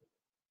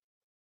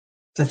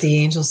 But the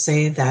angels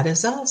say that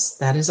is us.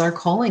 That is our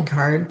calling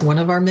card, one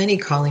of our many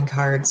calling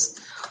cards.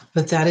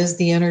 But that is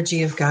the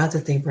energy of God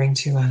that they bring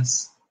to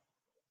us.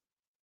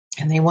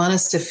 And they want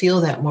us to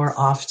feel that more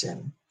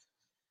often.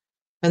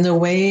 And the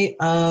way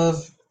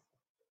of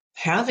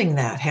having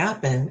that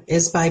happen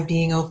is by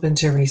being open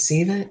to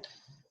receive it.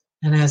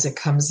 And as it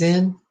comes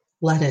in,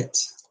 let it.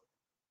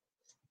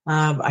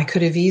 I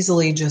could have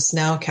easily just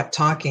now kept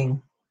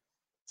talking,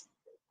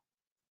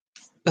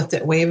 but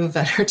that wave of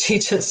energy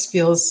just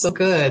feels so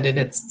good.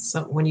 And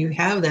when you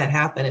have that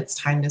happen, it's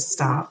time to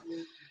stop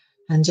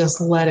and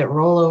just let it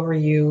roll over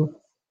you,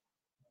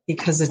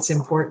 because it's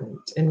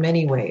important in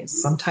many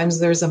ways. Sometimes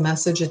there's a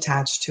message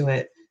attached to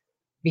it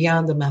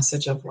beyond the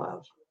message of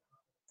love,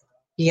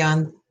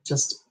 beyond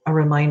just a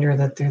reminder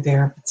that they're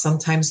there. But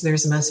sometimes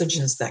there's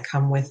messages that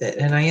come with it.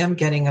 And I am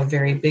getting a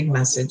very big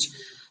message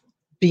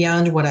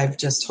beyond what I've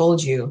just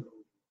told you.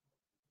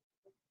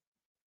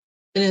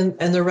 And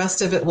the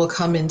rest of it will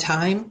come in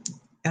time.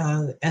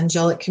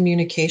 Angelic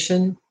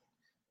communication.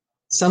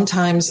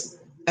 Sometimes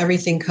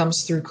everything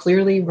comes through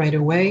clearly right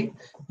away.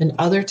 And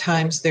other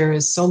times there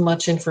is so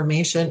much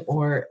information,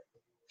 or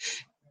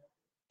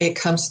it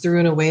comes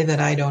through in a way that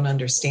I don't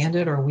understand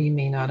it, or we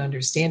may not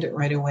understand it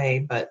right away.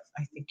 But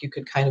I think you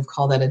could kind of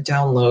call that a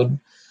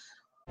download.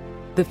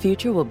 The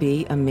future will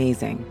be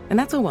amazing. And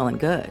that's all well and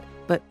good.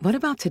 But what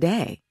about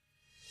today?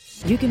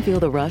 You can feel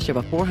the rush of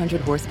a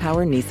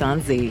 400-horsepower Nissan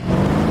Z.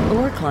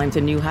 Or climb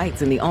to new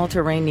heights in the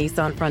all-terrain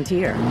Nissan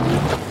Frontier.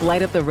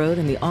 Light up the road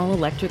in the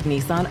all-electric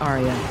Nissan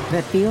Ariya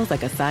that feels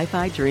like a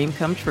sci-fi dream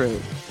come true.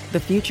 The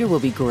future will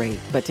be great,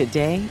 but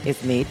today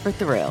is made for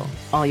thrill.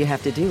 All you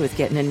have to do is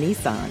get in a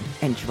Nissan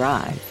and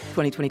drive.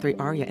 2023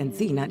 Ariya and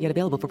Z not yet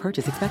available for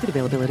purchase. Expected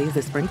availability is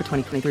this spring for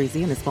 2023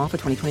 Z and this fall for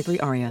 2023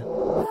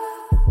 Ariya.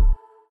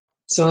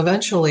 So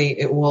eventually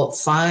it will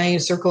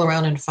circle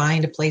around and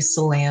find a place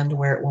to land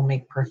where it will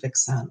make perfect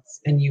sense.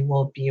 And you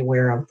will be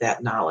aware of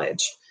that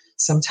knowledge.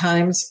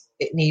 Sometimes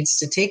it needs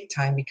to take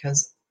time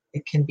because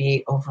it can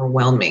be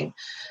overwhelming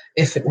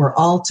if it were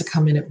all to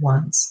come in at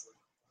once.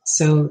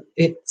 So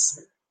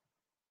it's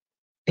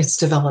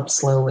developed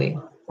slowly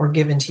or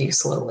given to you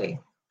slowly.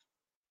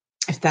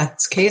 If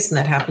that's the case, and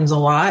that happens a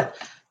lot,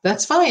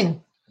 that's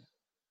fine.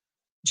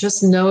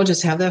 Just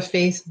have that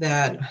faith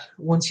that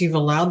once you've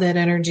allowed that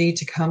energy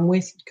to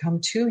come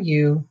to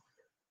you,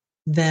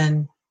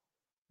 then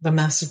the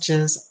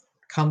messages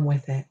come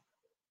with it.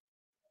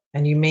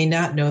 And you may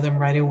not know them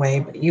right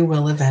away, but you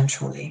will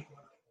eventually.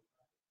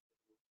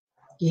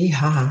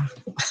 Yeehaw.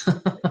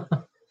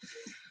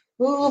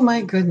 Oh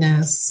my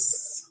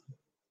goodness.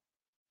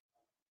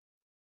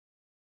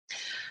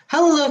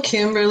 Hello,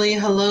 Kimberly.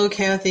 Hello,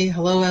 Kathy.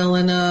 Hello,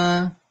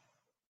 Elena.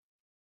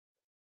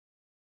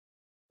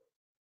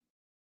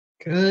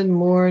 Good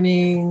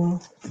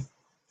morning.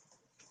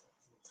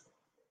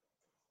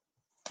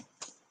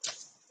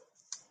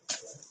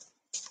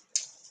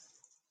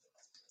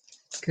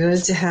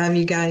 Good to have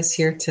you guys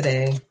here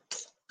today.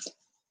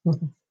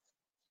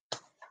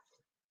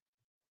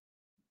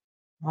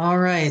 All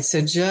right. So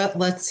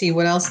let's see.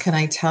 What else can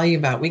I tell you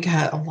about? We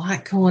got a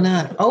lot going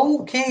on.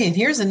 Okay. And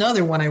here's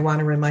another one I want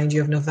to remind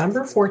you of.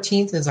 November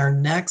 14th is our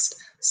next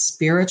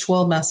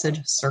Spiritual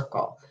Message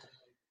Circle.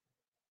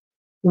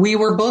 We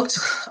were booked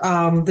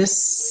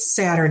this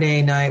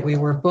Saturday night. We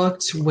were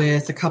booked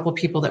with a couple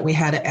people that we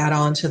had to add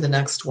on to the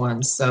next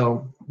one.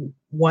 So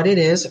what it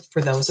is,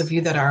 for those of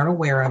you that aren't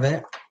aware of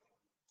it,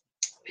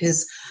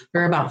 is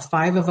there are about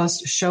 5 of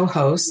us show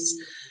hosts,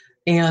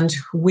 and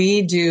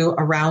we do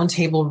a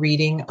roundtable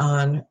reading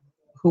on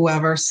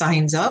whoever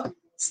signs up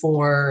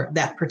for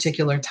that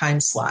particular time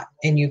slot.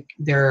 And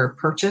they're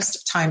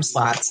purchased time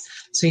slots,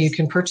 so you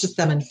can purchase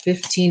them in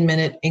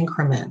 15-minute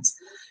increments.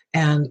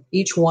 And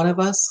each one of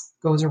us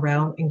goes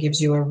around and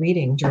gives you a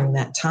reading during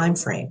that time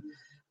frame.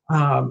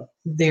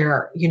 We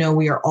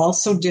are all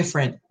so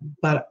different,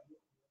 but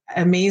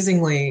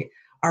amazingly,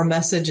 our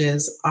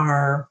messages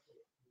are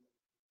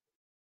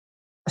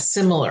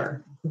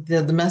similar.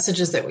 The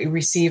messages that we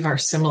receive are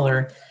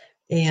similar,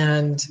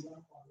 and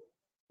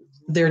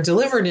they're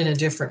delivered in a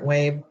different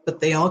way, but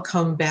they all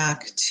come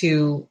back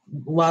to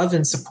love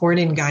and support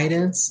and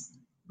guidance,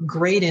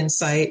 great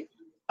insight,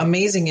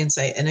 amazing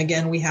insight. And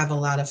again, we have a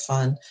lot of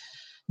fun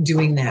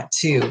doing that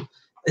too.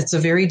 It's a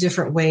very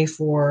different way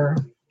for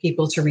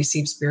people to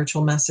receive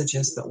spiritual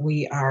messages, but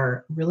we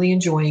are really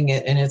enjoying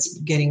it, and it's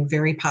getting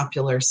very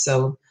popular.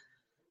 So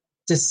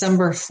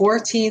December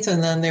 14th,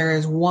 and then there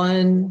is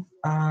one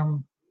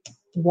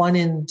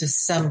in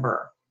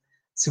December.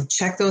 So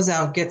check those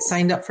out. Get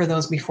signed up for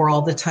those before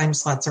all the time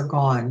slots are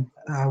gone.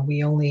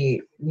 We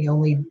only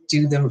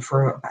do them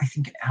for, I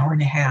think, an hour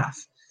and a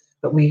half,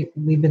 but we've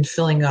been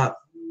filling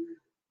up.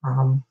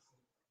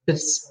 There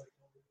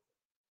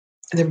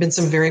have been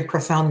some very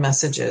profound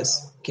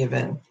messages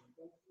given.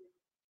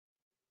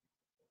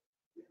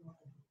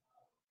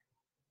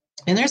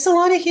 And there's a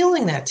lot of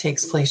healing that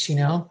takes place,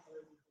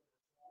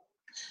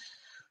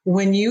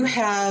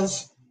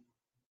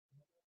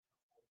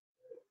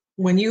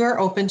 When you are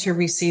open to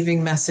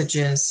receiving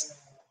messages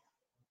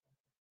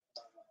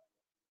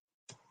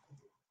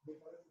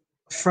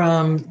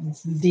from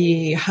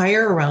the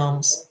higher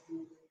realms,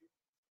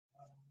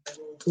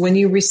 when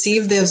you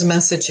receive those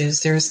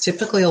messages, there's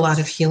typically a lot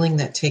of healing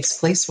that takes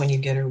place when you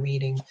get a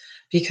reading,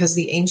 because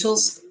the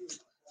angels,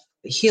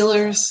 the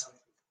healers,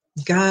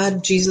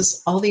 God,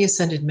 Jesus, all the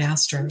ascended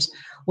masters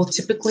will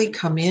typically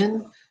come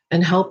in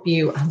and help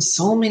you on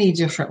so many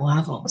different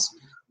levels,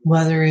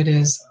 whether it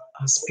is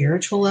a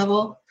spiritual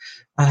level,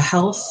 a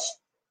health,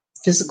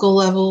 physical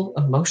level,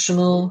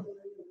 emotional,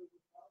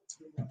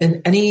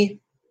 in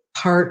any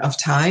part of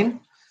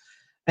time,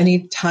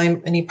 any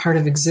part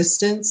of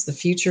existence, the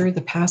future,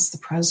 the past, the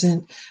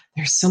present.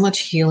 There's so much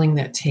healing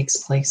that takes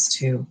place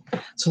too.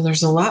 So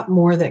there's a lot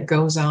more that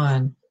goes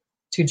on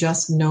to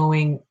just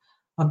knowing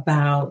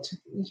about,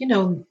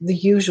 the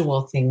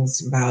usual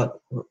things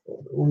about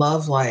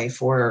love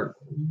life or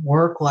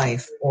work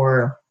life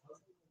or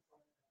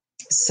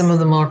some of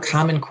the more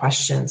common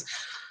questions.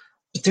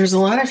 But there's a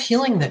lot of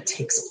healing that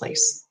takes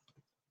place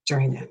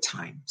during that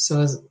time.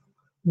 So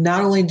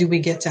not only do we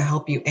get to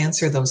help you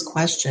answer those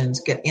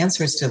questions, get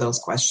answers to those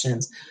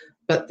questions,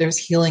 but there's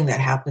healing that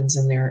happens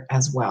in there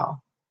as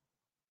well.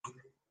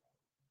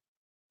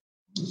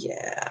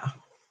 Yeah.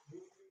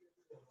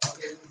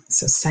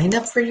 So sign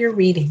up for your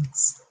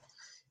readings.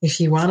 If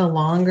you want a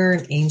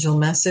longer angel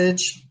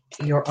message,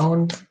 your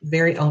own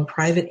very own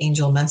private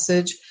angel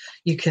message,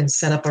 you can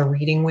set up a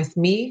reading with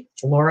me,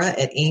 Laura,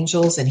 at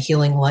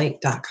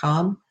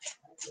angelsandhealinglight.com,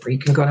 or you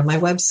can go to my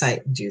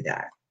website and do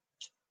that.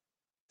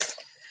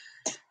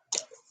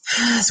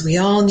 As we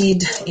all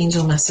need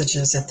angel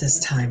messages at this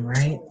time,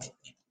 right?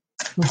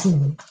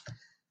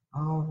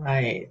 All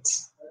right.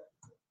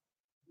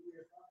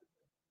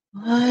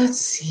 Let's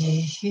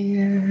see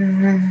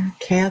here.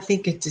 Kathy,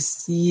 good to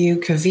see you.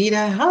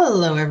 Kavita,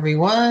 hello,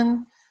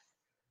 everyone.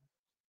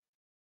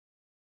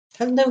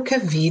 Hello,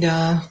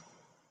 Kavita.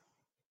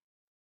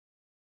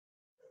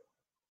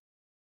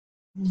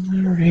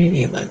 All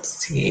righty, let's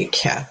see,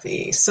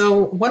 Kathy.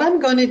 So what I'm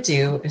going to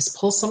do is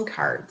pull some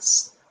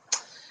cards.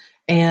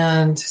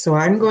 And so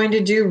I'm going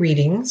to do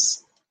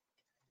readings.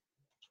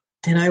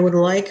 And I would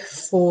like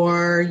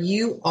for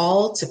you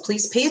all to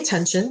please pay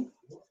attention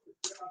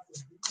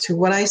to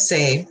what I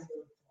say,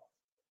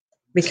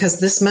 because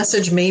this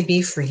message may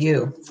be for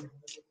you,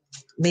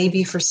 may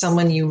be for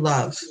someone you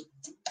love.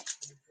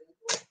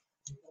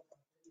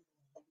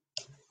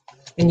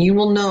 And you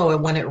will know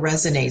when it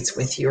resonates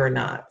with you or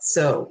not.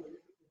 So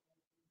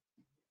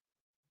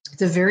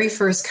the very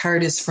first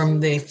card is from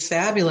the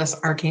fabulous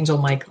Archangel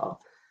Michael,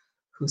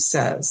 who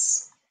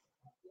says,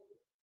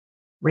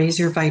 raise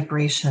your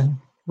vibration,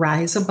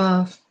 rise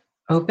above,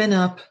 open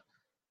up,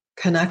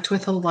 connect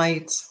with the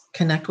light,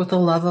 connect with the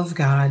love of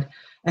God,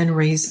 and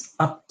raise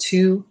up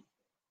to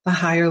the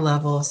higher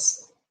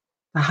levels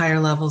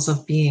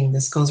of being.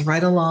 This goes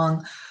right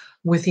along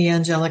with the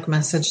angelic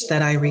message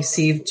that I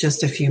received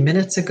just a few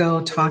minutes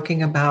ago,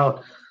 talking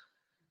about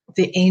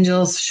the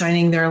angels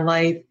shining their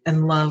light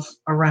and love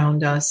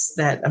around us,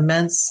 that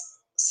immense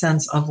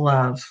sense of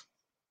love.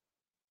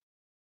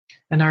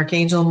 And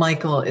Archangel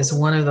Michael is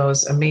one of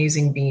those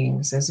amazing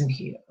beings, isn't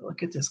he?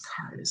 Look at this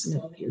card.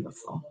 Isn't it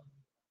beautiful?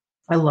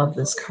 I love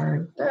this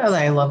card.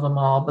 I love them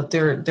all, but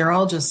they're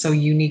all just so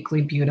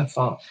uniquely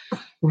beautiful.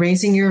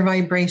 Raising your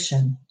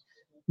vibration,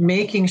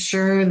 making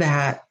sure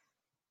that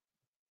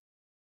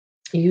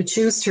you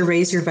choose to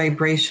raise your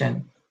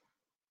vibration.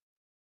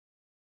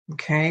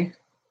 Okay?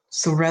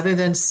 So rather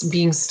than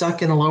being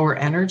stuck in lower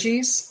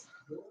energies,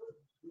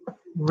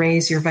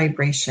 raise your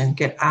vibration.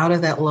 Get out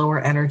of that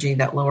lower energy,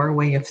 that lower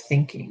way of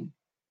thinking.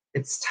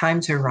 It's time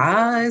to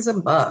rise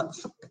above.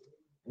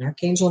 And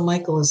Archangel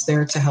Michael is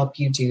there to help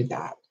you do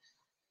that.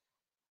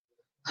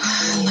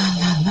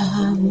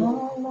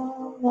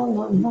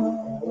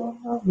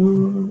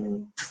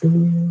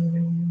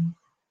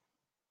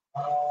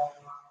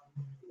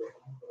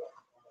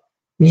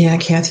 Yeah,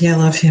 Kathy, I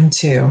love him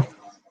too.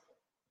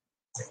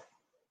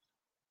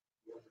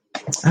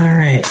 All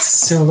right,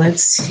 so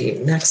let's see.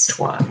 Next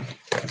one.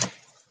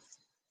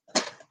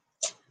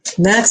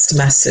 Next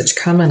message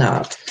coming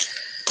up.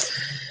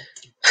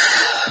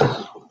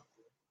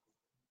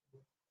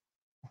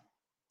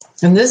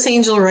 And this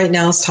angel right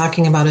now is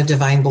talking about a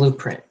divine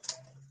blueprint.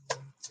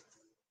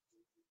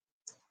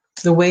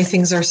 The way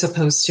things are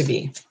supposed to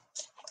be.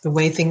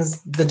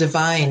 The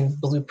divine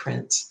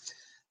blueprint.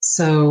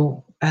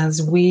 So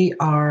as we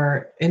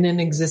are in an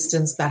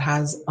existence that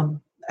has,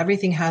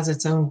 everything has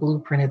its own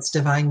blueprint, its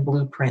divine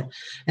blueprint.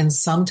 And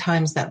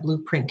sometimes that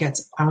blueprint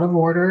gets out of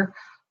order,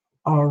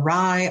 or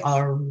awry,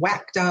 or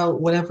whacked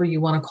out, whatever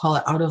you want to call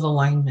it, out of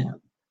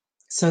alignment.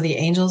 So the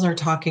angels are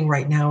talking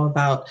right now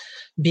about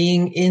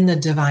being in the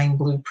divine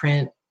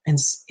blueprint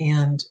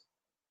and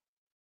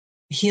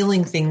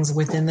healing things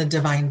within the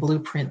divine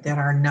blueprint that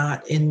are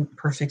not in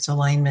perfect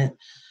alignment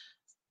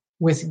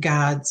with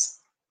God's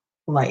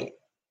light.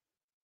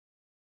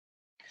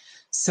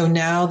 So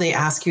now they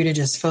ask you to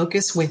just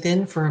focus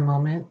within for a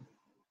moment.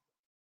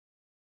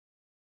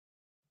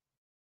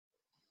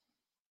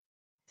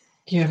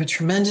 You have a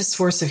tremendous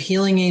force of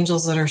healing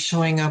angels that are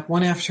showing up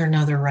one after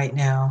another right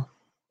now.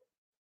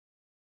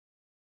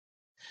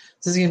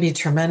 This is going to be a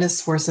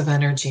tremendous force of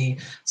energy.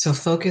 So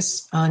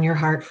focus on your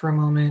heart for a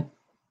moment.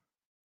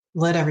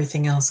 Let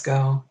everything else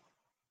go.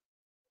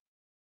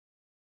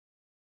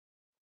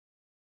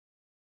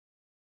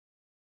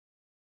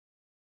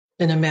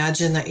 And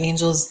imagine the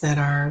angels that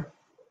are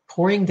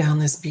pouring down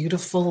this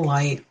beautiful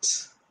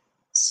light,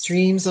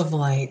 streams of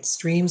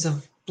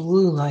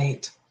blue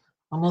light,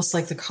 almost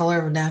like the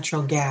color of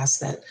natural gas,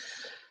 that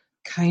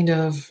kind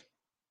of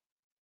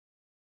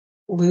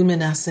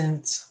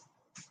luminescent,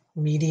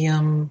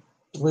 medium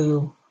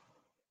blue.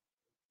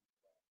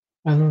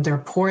 And they're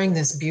pouring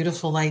this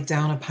beautiful light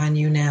down upon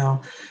you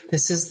now.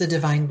 This is the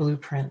divine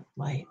blueprint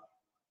light.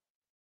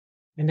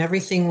 And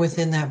everything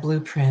within that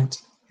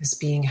blueprint is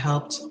being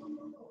helped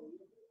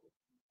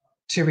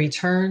to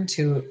return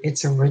to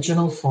its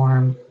original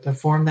form, the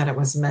form that it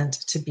was meant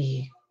to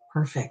be,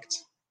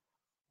 perfect,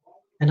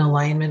 in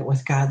alignment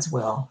with God's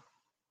will.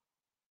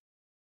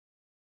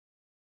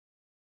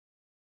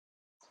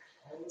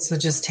 So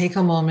just take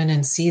a moment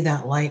and see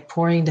that light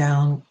pouring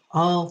down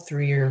all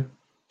through your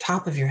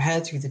top of your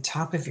head, through the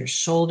top of your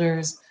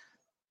shoulders.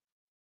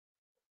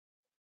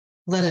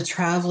 Let it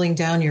traveling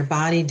down your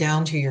body,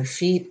 down to your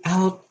feet,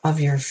 out of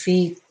your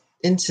feet,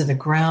 into the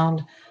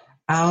ground,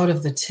 out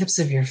of the tips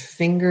of your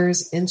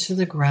fingers, into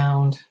the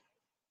ground.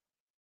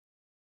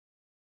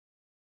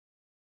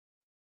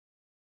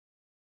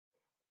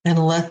 And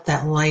let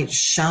that light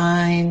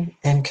shine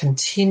and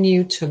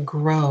continue to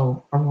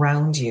grow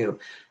around you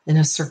in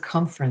a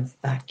circumference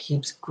that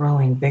keeps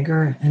growing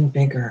bigger and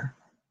bigger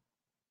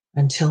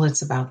until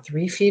it's about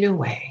 3 feet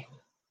away.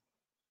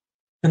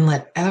 And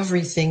let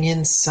everything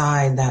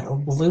inside that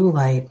blue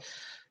light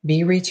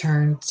be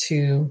returned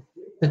to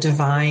the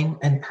divine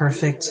and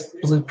perfect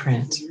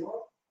blueprint,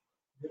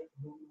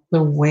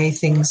 the way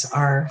things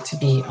are to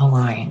be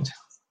aligned.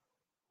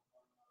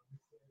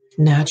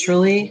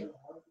 Naturally,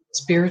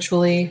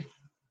 spiritually,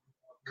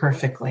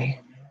 perfectly.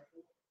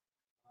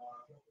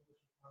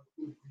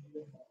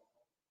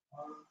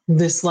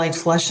 This light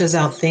flushes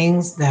out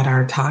things that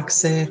are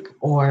toxic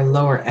or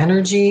lower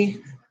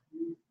energy.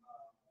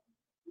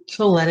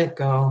 So let it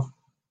go.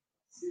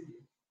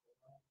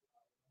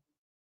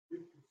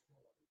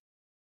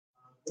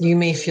 You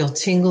may feel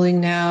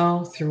tingling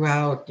now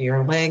throughout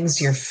your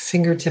legs, your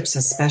fingertips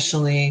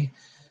especially.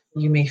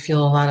 You may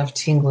feel a lot of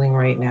tingling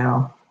right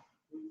now.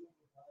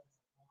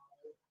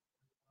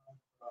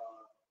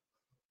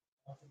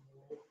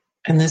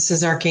 And this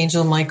is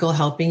Archangel Michael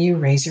helping you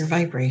raise your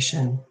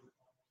vibration,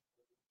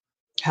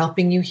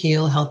 helping you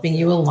heal, helping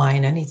you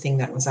align anything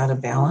that was out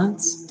of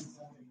balance.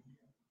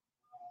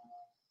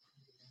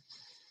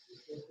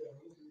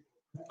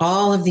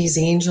 All of these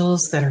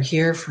angels that are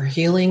here for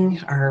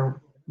healing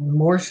are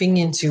morphing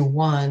into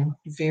one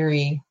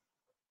very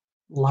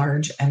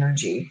large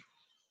energy.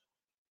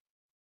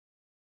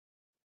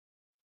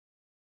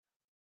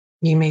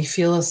 You may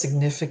feel a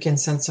significant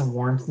sense of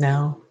warmth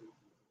now.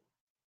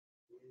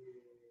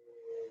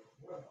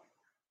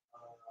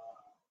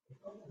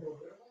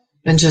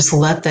 And just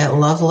let that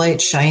love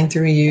light shine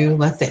through you.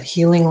 Let that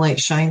healing light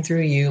shine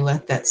through you.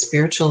 Let that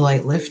spiritual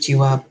light lift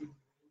you up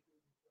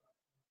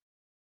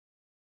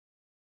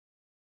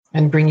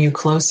and bring you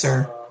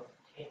closer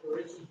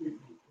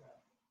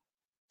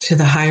to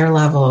the higher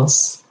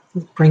levels.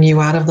 Bring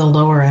you out of the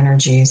lower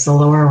energies, the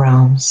lower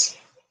realms,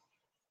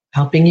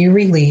 helping you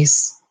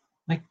release,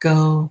 let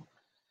go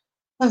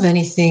of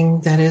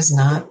anything that is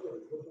not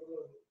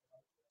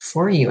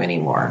for you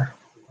anymore.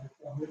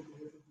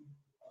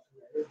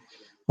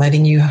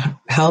 Letting you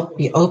help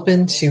be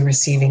open to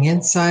receiving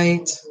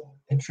insight,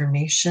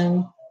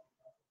 information,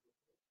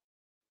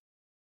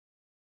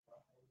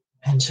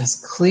 and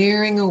just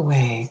clearing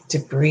away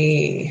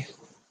debris,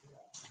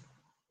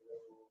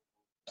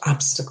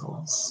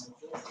 obstacles,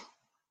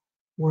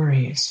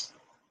 worries.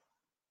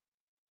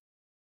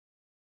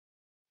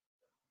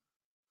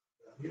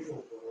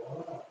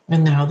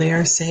 And now they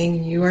are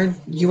saying you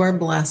are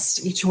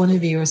blessed. Each one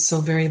of you is so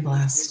very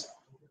blessed.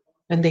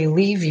 And they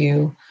leave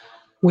you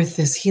with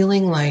this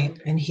healing light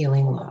and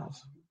healing love.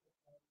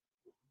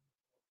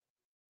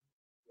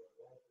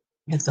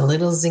 It's a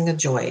little zing of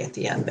joy at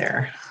the end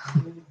there.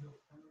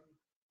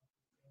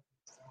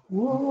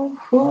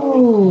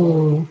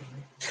 Woohoo!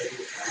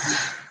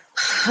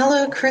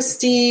 Hello,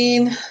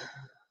 Christine.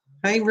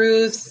 Hi,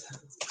 Ruth.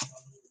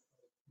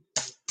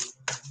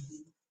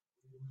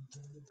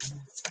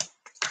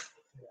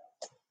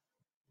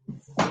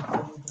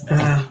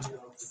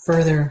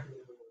 Further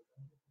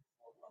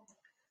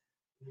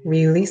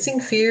releasing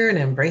fear and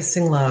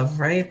embracing love,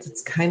 right?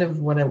 It's kind of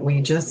what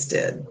we just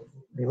did.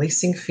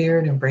 Releasing fear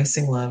and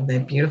embracing love,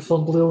 that beautiful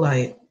blue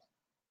light.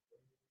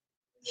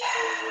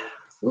 Yeah.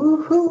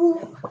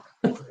 Woohoo.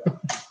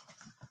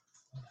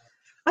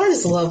 I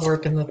just love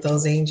working with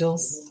those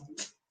angels.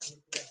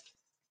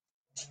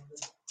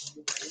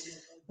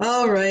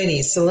 All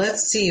righty, so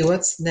let's see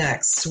what's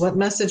next. What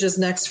message is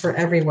next for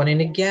everyone?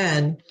 And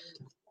again,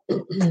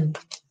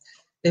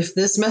 if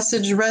this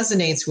message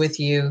resonates with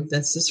you,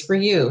 this is for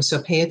you,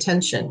 so pay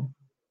attention.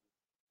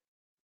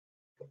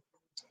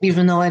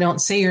 Even though I don't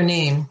say your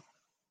name,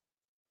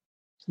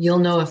 you'll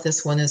know if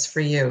this one is for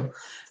you.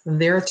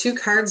 There are 2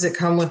 cards that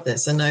come with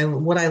this,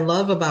 and what I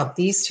love about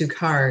these 2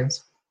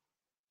 cards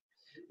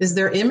is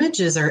their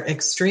images are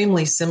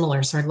extremely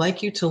similar, so I'd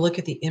like you to look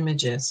at the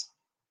images.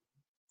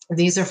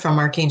 These are from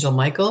Archangel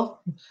Michael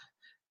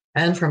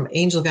and from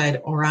Angel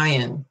Guide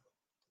Orion.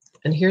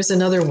 And here's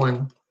another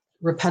one.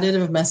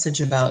 Repetitive message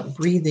about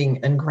breathing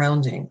and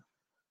grounding.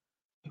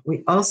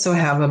 We also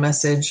have a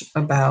message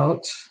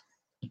about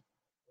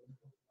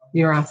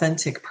your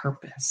authentic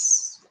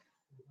purpose.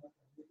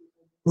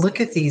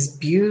 Look at these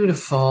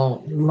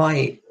beautiful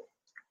light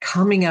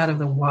coming out of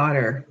the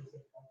water.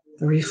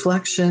 The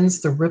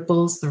reflections, the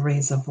ripples, the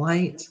rays of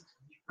light.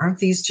 Aren't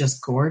these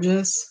just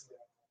gorgeous?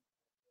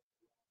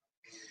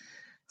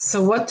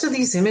 So what do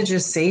these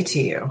images say to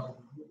you?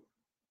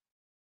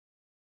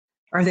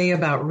 Are they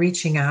about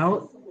reaching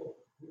out?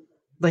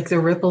 Like the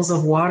ripples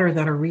of water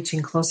that are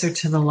reaching closer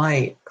to the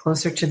light,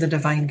 closer to the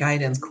divine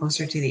guidance,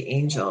 closer to the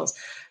angels.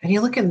 And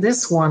you look at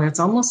this one, it's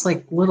almost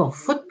like little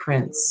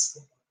footprints.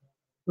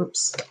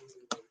 Oops,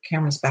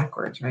 camera's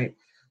backwards, right?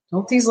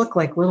 Don't these look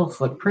like little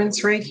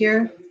footprints right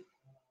here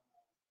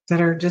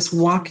that are just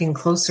walking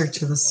closer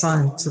to the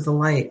sun, to the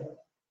light,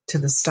 to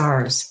the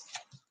stars?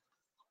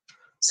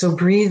 So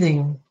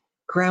breathing,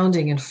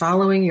 grounding, and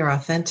following your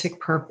authentic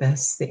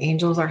purpose. The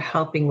angels are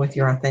helping with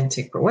your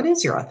authentic purpose. What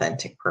is your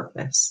authentic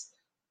purpose?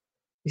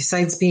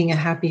 Besides being a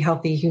happy,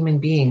 healthy human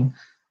being.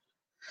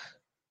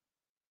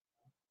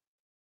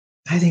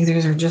 I think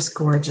those are just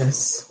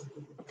gorgeous.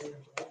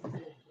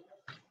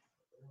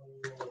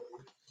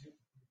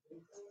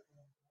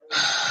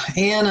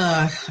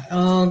 Anna.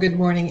 Oh, good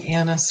morning,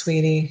 Anna,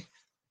 sweetie.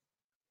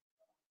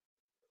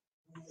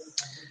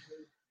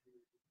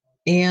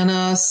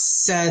 Anna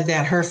said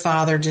that her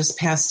father just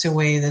passed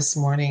away this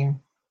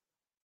morning.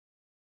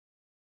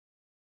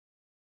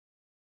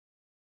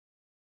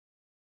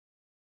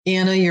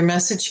 Anna, your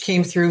message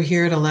came through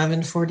here at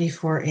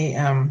 11:44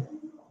 a.m.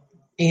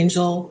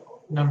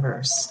 Angel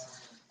numbers.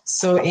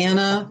 So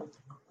Anna,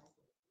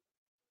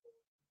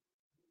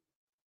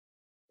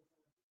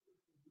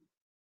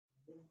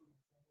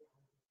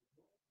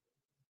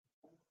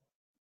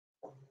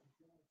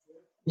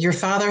 your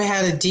father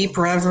had a deep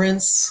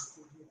reverence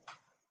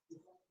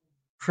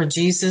for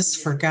Jesus,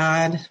 for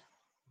God,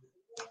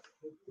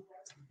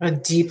 a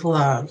deep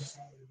love.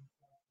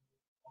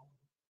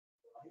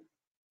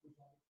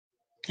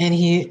 And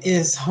he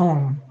is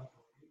home.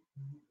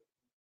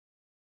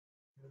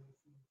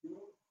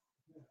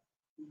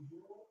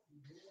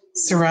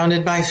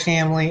 Surrounded by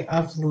family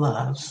of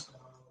love.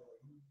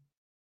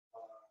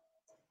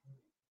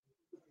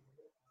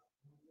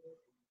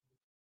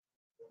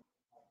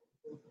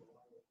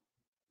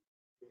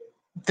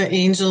 The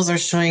angels are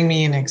showing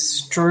me an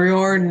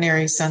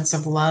extraordinary sense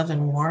of love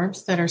and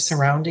warmth that are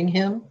surrounding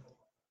him.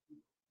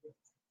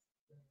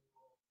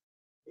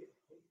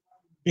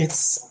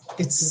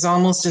 It's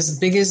almost as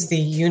big as the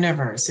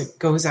universe. It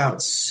goes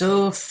out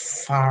so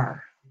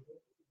far.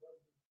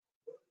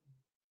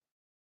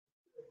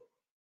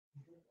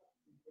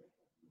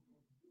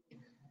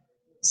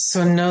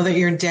 So know that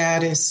your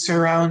dad is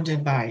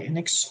surrounded by an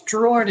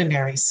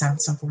extraordinary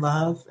sense of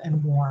love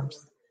and warmth,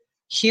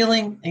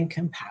 healing and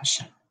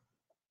compassion.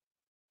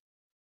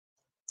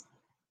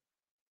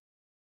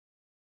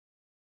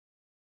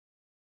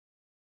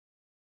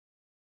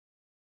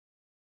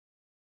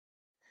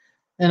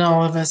 And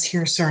all of us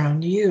here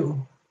surround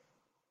you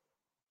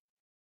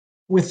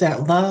with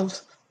that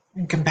love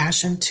and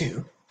compassion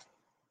too.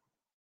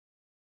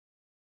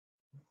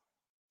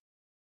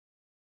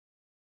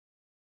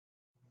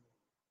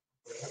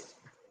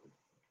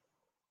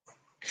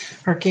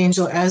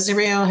 Archangel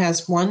Azrael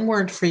has one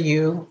word for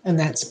you, and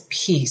that's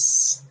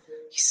peace.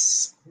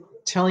 He's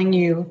telling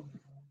you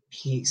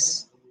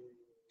peace,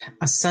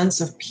 a sense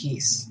of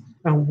peace,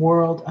 a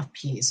world of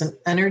peace, an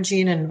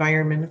energy and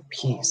environment of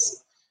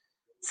peace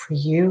for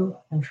you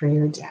and for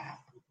your dad.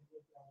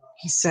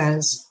 He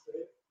says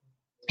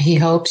he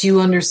hopes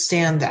you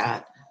understand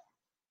that.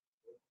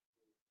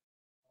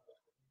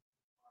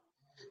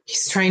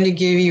 He's trying to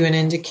give you an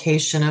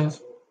indication of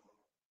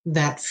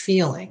that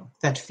feeling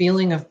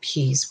of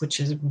peace,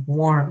 which is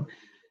warm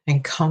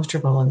and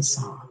comfortable and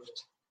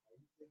soft.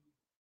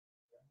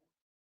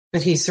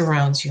 But he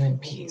surrounds you in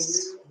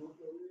peace.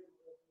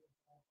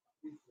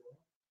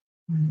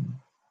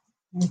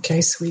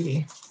 Okay,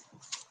 sweetie.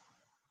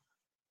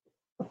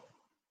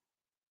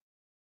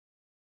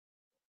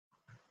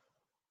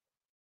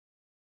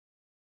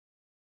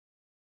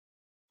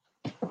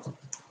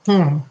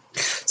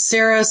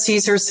 Sarah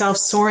sees herself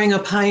soaring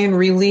up high and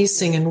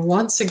releasing, and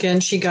once again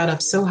she got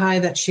up so high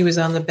that she was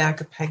on the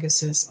back of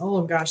Pegasus.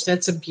 Oh gosh,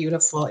 that's a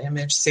beautiful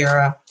image,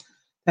 Sarah.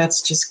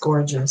 That's just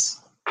gorgeous.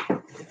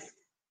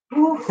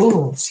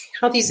 Ooh, see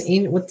how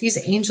what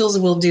these angels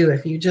will do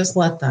if you just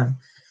let them.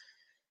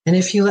 And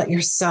if you let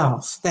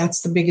yourself,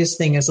 that's the biggest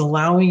thing, is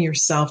allowing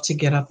yourself to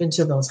get up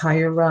into those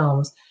higher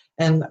realms.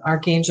 And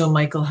Archangel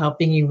Michael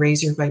helping you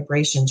raise your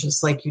vibration,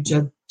 just like you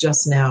did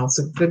just now.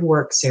 So good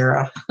work,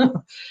 Sarah.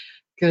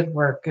 Good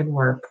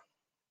work.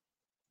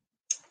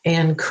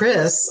 And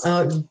Chris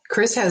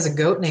has a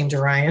goat named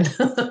Orion.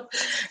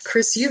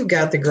 Chris, you've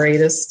got the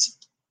greatest.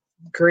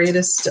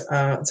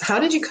 How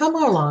did you come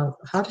along?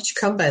 How did you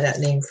come by that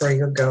name for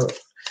your goat?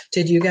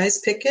 Did you guys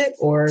pick it,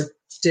 or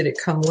did it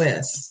come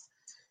with?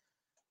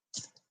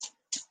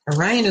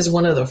 Orion is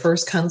one of the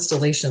first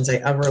constellations I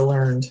ever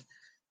learned.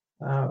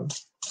 And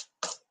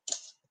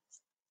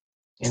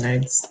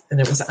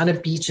it was on a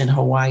beach in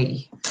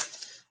Hawaii.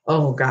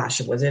 Oh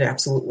gosh, was it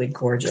absolutely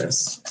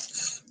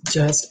gorgeous.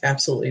 Just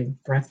absolutely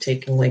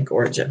breathtakingly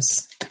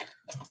gorgeous.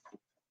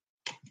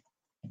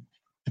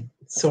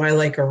 So I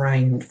like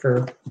Orion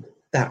for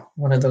that,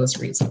 one of those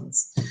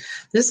reasons.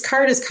 This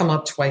card has come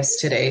up twice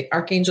today.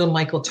 Archangel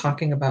Michael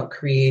talking about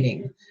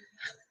creating.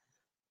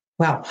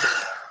 Well,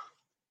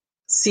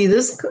 see,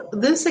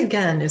 this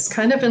again is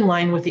kind of in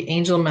line with the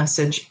angel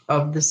message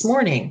of this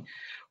morning,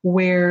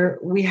 where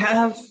we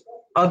have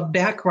a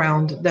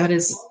background that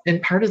is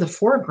in part of the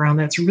foreground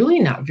that's really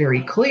not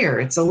very clear.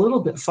 It's a little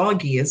bit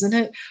foggy, isn't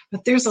it?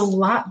 But there's a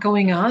lot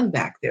going on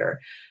back there.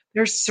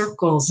 There's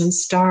circles and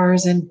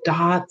stars and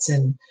dots,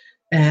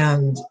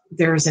 and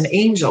there's an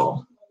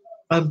angel,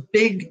 a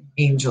big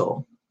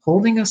angel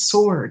holding a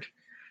sword.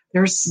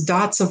 There's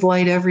dots of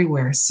light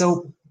everywhere.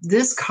 So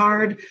this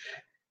card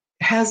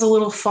has a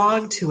little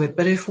fog to it,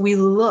 but if we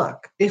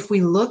look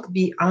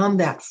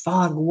beyond that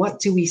fog, what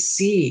do we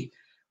see?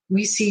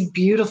 We see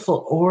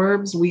beautiful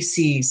orbs, we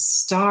see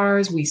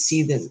stars, we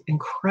see the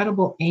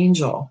incredible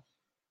angel.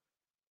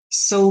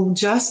 So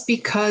just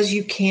because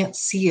you can't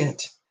see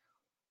it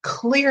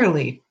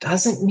clearly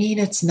doesn't mean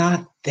it's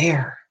not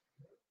there.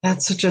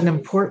 That's such an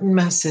important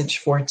message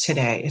for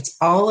today. It's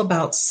all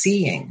about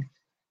seeing.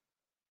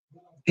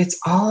 It's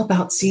all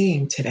about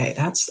seeing today.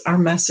 That's our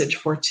message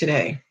for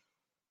today.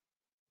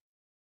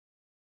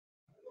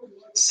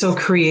 So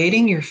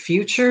creating your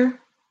future,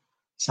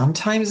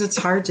 sometimes it's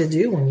hard to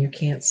do when you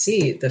can't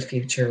see the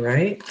future,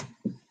 right?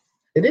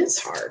 It is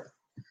hard.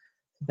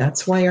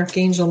 That's why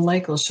Archangel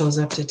Michael shows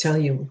up to tell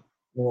you,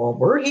 well,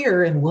 we're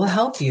here and we'll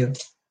help you.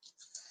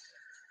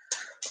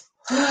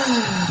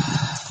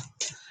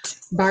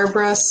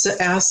 Barbara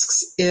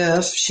asks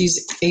if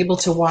she's able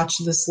to watch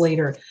this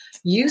later.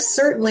 You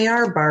certainly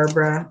are,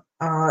 Barbara.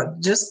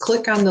 Just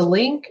click on the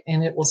link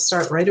and it will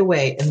start right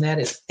away. And that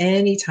is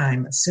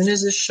anytime. As soon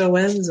as this show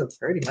ends,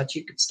 pretty much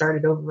you could start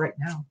it over right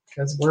now,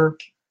 because we're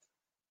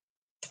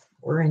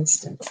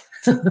instant.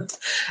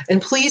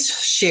 And please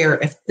share.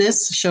 If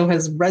this show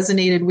has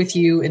resonated with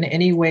you in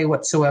any way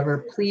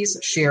whatsoever, please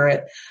share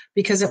it,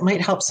 because it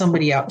might help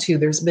somebody out too.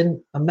 There's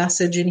been a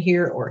message in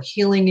here or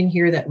healing in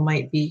here that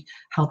might be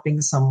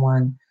helping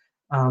someone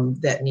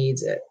that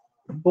needs it.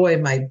 Boy,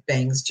 my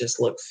bangs just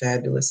look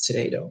fabulous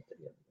today, don't they?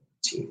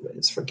 Gee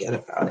whiz, forget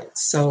about it.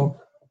 So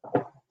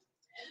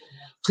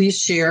please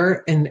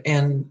share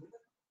and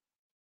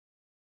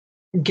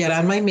get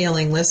on my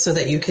mailing list so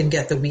that you can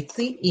get the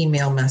weekly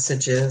email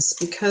messages,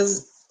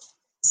 because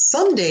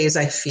some days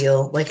I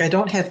feel like I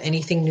don't have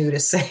anything new to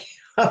say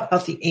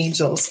about the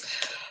angels.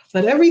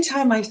 But every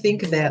time I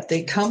think that,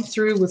 they come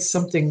through with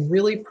something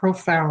really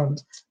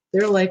profound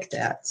They're like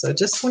that. So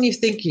just when you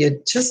think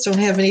you just don't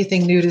have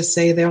anything new to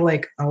say, they're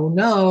like, oh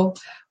no,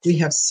 we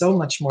have so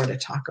much more to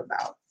talk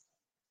about.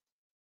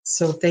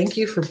 So thank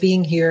you for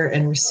being here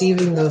and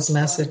receiving those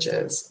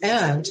messages.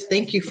 And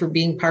thank you for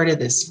being part of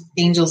this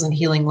Angels and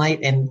Healing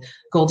Light and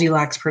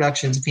Goldilocks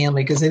Productions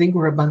family, because I think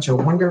we're a bunch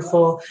of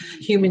wonderful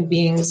human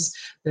beings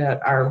that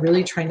are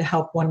really trying to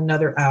help one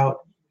another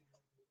out.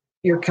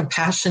 Your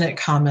compassionate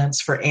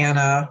comments for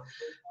Anna,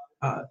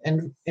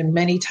 and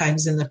many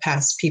times in the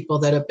past, people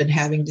that have been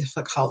having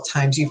difficult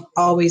times, you've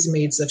always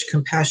made such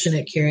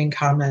compassionate, caring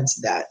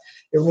comments that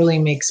it really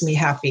makes me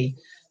happy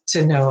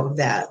to know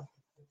that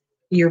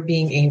you're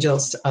being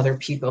angels to other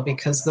people,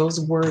 because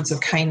those words of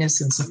kindness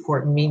and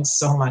support mean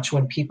so much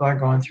when people are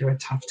going through a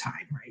tough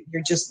time, right?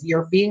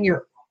 You're being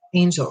your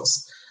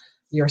angels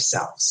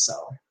yourself. So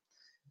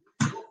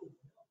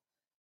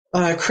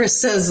Chris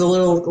says a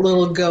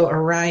little ago,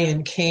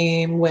 Orion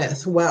came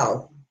with,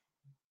 well,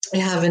 I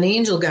have an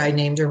angel guide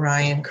named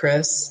Orion,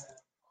 Chris.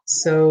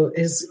 So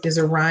is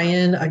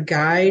Orion a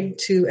guide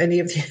to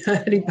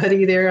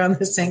anybody there on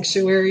the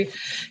sanctuary?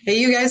 Hey,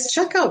 you guys,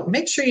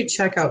 make sure you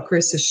check out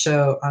Chris's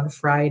show on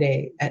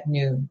Friday at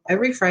noon.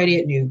 Every Friday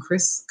at noon,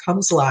 Chris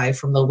comes live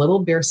from the Little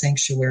Bear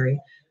Sanctuary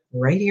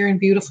right here in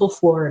beautiful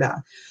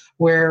Florida,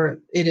 where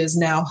it is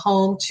now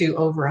home to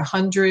over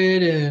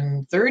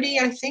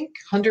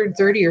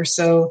 130 or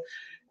so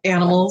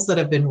animals that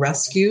have been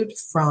rescued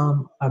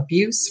from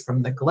abuse,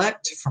 from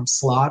neglect, from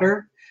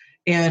slaughter.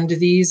 And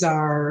these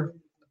are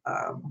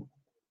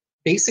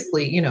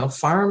basically,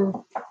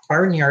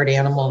 barnyard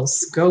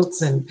animals,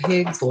 goats and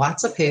pigs,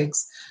 lots of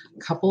pigs, a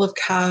couple of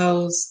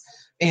cows,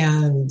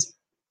 and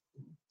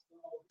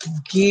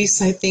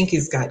geese. I think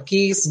he's got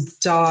geese,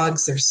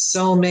 dogs. There's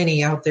so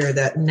many out there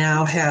that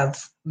now have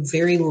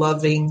very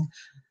loving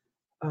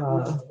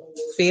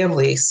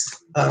families.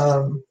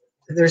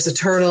 There's a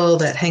turtle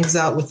that hangs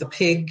out with a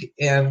pig,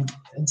 and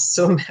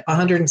so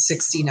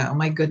 160 now.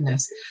 My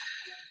goodness.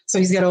 So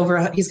he's got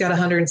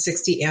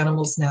 160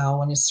 animals now,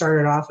 when it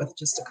started off with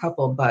just a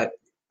couple, but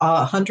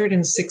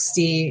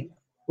 160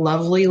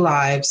 lovely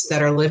lives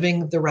that are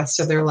living the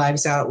rest of their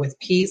lives out with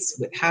peace,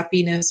 with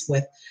happiness,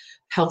 with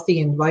healthy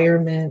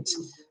environment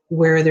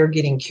where they're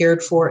getting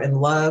cared for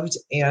and loved.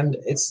 And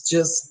it's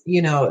just,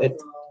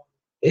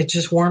 it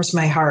just warms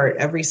my heart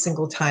every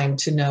single time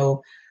to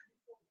know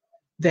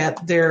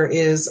that there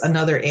is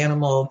another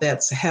animal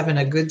that's having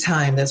a good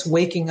time, that's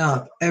waking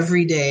up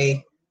every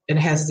day and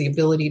has the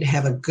ability to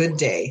have a good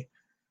day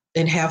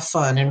and have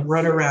fun and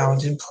run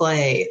around and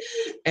play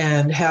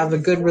and have a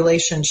good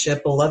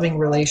relationship, a loving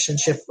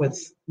relationship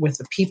with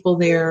the people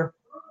there,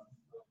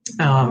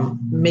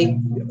 make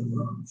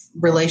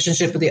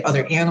relationship with the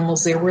other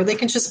animals there where they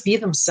can just be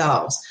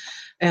themselves.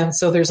 And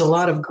so there's a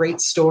lot of great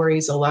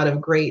stories, a lot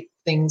of great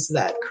things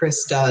that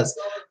Chris does.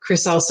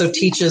 Chris also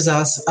teaches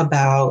us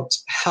about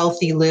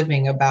healthy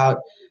living,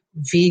 about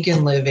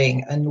vegan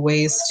living, and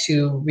ways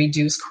to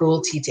reduce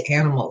cruelty to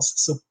animals.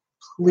 So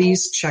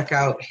please check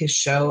out his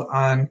show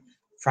on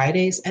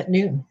Fridays at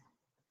noon.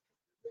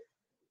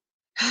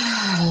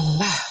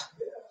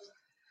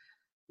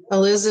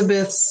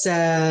 Elizabeth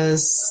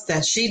says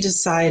that she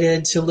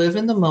decided to live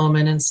in the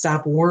moment and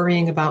stop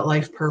worrying about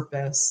life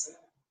purpose.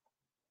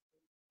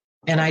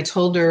 And I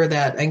told her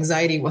that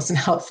anxiety wasn't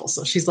helpful,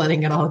 so she's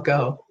letting it all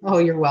go. Oh,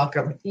 you're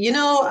welcome.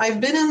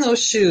 I've been in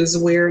those shoes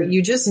where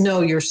you just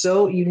know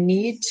you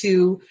need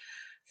to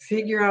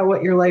figure out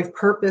what your life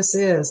purpose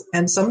is.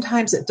 And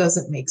sometimes it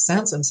doesn't make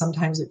sense, and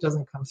sometimes it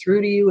doesn't come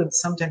through to you, and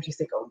sometimes you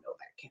think, oh, no,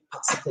 that can't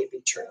possibly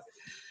be true.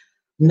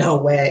 No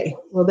way.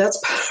 Well,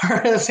 that's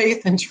part of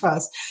faith and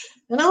trust.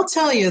 And I'll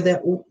tell you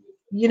that,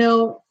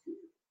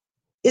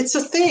 it's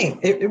a thing.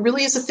 It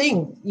really is a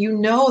thing. You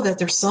know that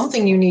there's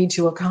something you need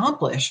to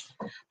accomplish,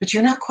 but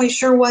you're not quite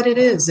sure what it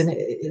is. And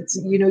it's,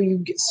 you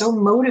get so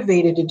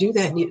motivated to do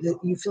that, and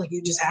you feel like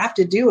you just have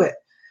to do it.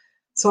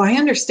 So I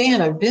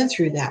understand. I've been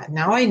through that.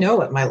 Now I know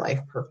what my life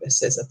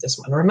purpose is at this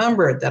one.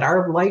 Remember that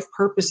our life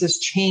purposes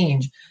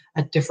change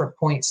at different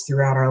points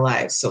throughout our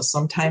lives. So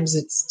sometimes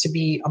it's to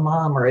be a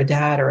mom or a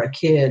dad or a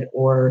kid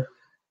or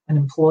an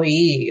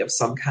employee of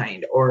some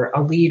kind or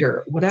a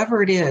leader,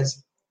 whatever it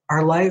is.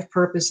 Our life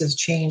purposes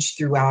change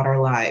throughout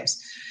our lives.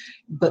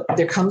 But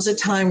there comes a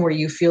time where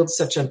you feel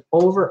such an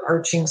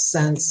overarching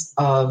sense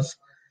of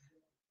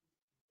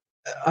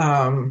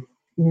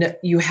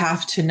you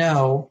have to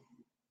know.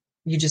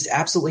 You just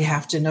absolutely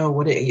have to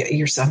know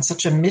you're on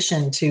such a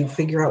mission to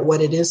figure out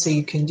what it is so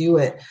you can do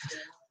it.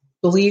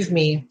 Believe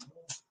me,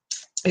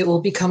 it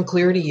will become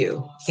clear to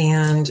you.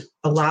 And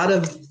a lot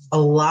of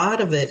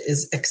it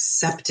is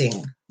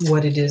accepting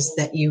what it is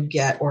that you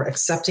get, or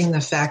accepting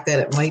the fact that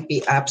it might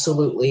be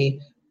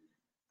absolutely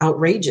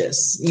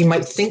outrageous. You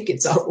might think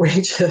it's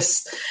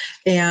outrageous.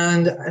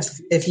 And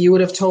if you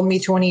would have told me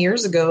 20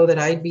 years ago that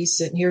I'd be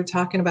sitting here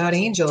talking about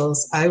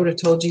angels, I would have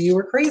told you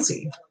were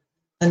crazy.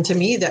 And to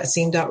me, that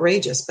seemed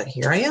outrageous, but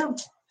here I am.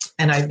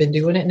 And I've been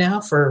doing it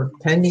now for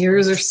 10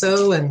 years or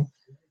so. And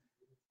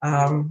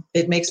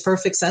it makes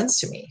perfect sense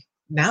to me.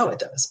 Now it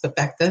does. But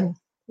back then,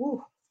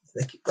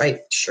 right,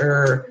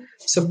 sure.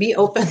 So be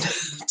open to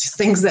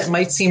things that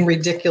might seem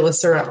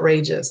ridiculous or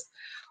outrageous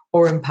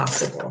or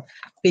impossible,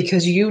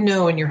 because you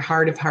know in your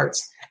heart of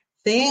hearts,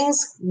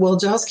 things will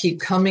just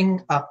keep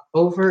coming up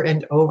over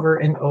and over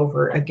and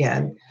over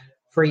again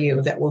for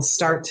you that will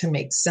start to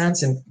make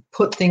sense and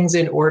put things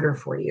in order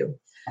for you.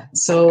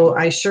 So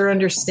I sure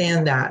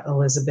understand that,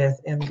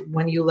 Elizabeth. And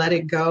when you let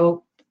it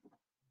go,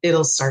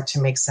 it'll start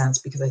to make sense,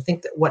 because I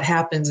think that what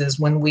happens is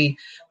when we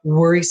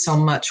worry so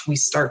much, we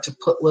start to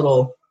put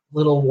little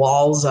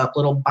walls up,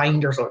 little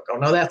binders up. Oh,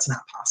 no, that's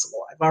not possible.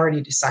 I've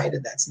already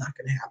decided that's not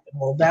going to happen.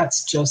 Well,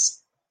 that's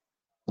just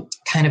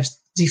kind of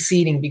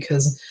defeating,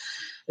 because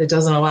it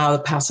doesn't allow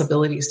the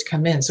possibilities to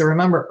come in. So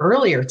remember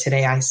earlier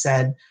today, I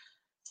said,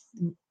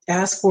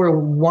 ask for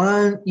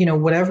one,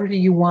 whatever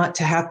you want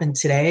to happen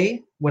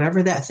today,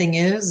 whatever that thing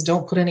is.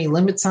 Don't put any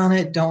limits on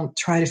it. Don't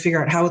try to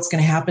figure out how it's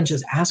going to happen.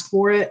 Just ask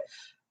for it.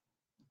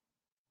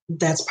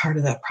 That's part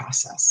of that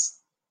process.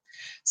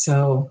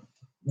 So,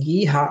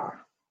 yeehaw.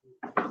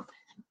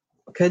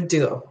 Good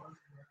deal.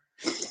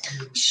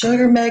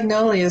 Sugar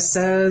Magnolia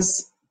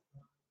says,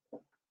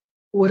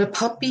 would a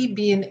puppy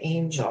be an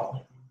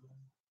angel?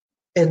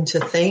 And to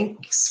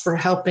thanks for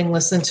helping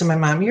listen to my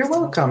mom. You're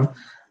welcome.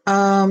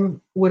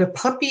 Would a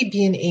puppy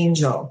be an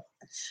angel?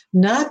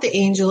 Not the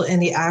angel in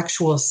the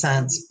actual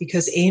sense,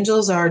 because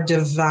angels are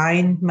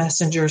divine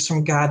messengers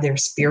from God. They're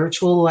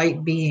spiritual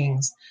light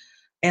beings,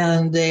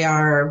 and they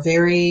are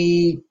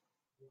very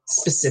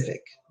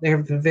specific. They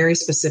have a very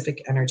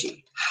specific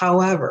energy.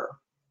 However,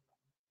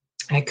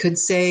 I could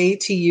say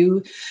to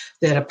you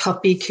that a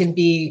puppy can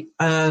be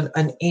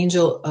an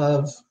angel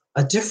of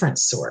a different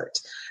sort,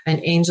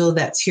 an angel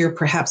that's here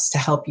perhaps to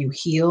help you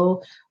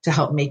heal, to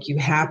help make you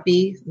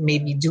happy,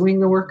 maybe doing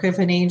the work of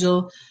an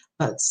angel.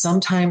 But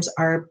sometimes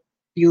our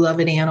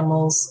beloved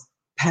animals,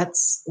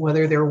 pets,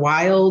 whether they're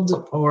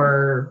wild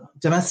or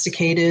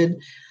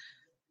domesticated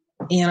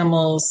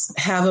animals,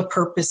 have a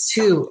purpose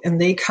too. And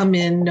they come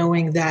in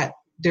knowing that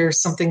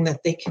there's something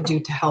that they can do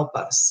to help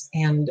us.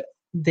 And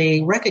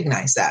they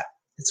recognize that.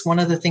 It's one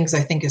of the things I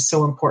think is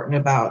so important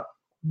about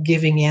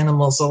giving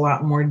animals a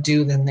lot more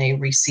due than they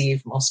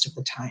receive most of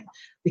the time,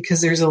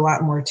 because there's a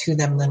lot more to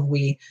them than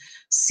we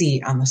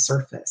see on the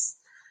surface.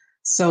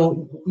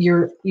 So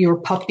your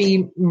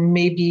puppy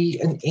may be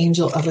an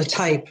angel of a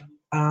type,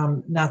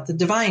 not the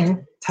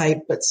divine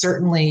type, but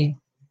certainly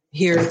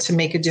here to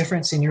make a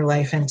difference in your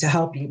life and to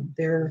help you.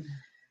 They're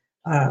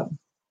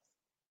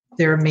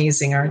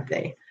amazing, aren't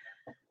they?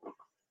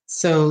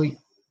 So,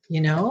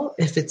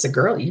 if it's a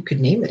girl, you could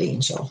name it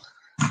Angel.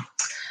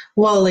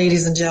 Well,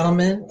 ladies and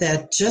gentlemen,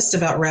 that just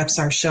about wraps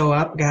our show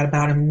up. Got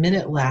about a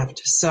minute left.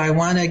 So I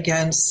want to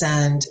again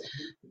send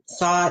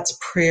thoughts,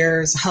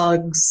 prayers,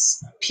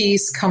 hugs,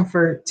 peace,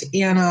 comfort to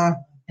Anna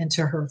and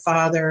to her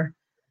father.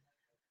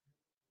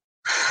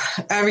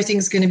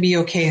 Everything's going to be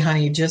okay,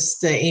 honey.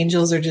 Just the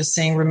angels are just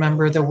saying,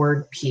 remember the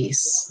word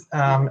peace.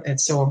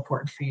 It's so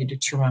important for you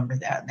to remember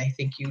that, and I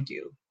think you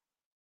do.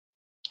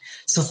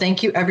 So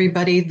thank you,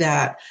 everybody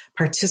that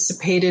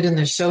participated in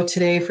the show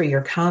today, for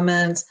your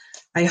comments.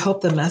 I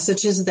hope the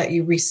messages that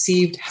you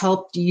received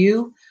helped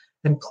you,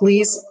 and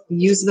please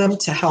use them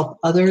to help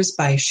others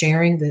by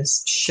sharing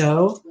this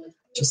show.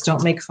 Just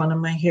don't make fun of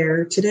my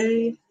hair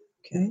today,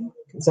 okay?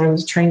 Because I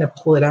was trying to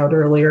pull it out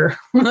earlier.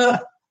 My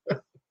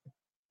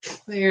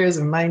hair has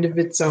a mind of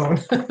its own.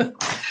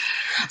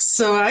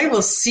 So I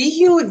will see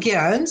you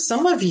again.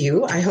 Some of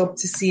you I hope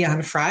to see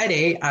on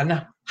Friday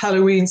on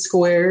Halloween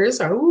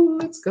Squares. Oh,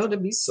 it's going to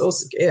be so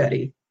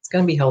scary. It's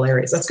going to be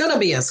hilarious. It's going to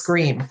be a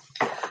scream.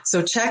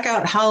 So check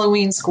out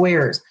Halloween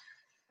Squares.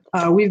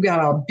 We've got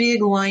a big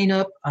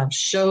lineup of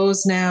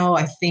shows now.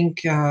 I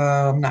think,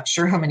 I'm not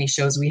sure how many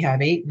shows we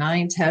have, 8,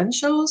 9, 10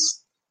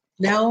 shows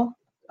now,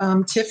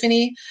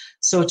 Tiffany.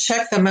 So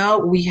check them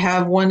out. We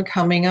have one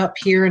coming up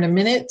here in a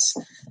minute,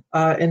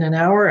 in an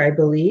hour, I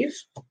believe,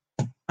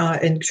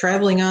 and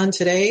traveling on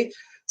today.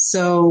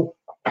 So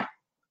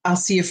I'll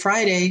see you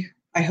Friday,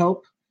 I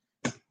hope.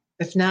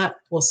 If not,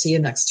 we'll see you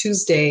next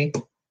Tuesday.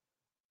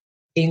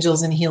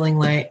 Angels and Healing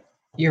Light.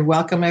 You're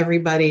welcome,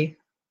 everybody.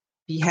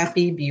 Be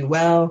happy, be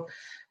well,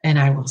 and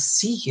I will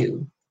see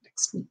you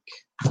next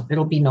week.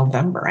 It'll be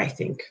November, I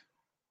think.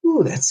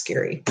 Ooh, that's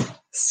scary.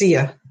 See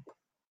ya.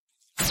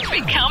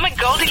 Become a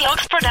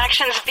Goldilocks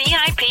Productions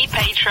VIP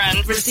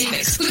patron. Receive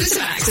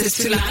exclusive access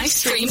to live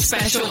stream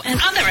special and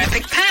other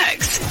epic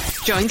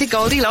perks. Join the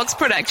Goldilocks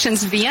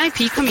Productions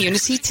VIP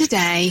community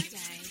today.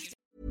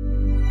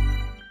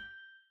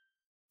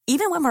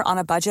 Even when we're on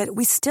a budget,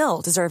 we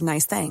still deserve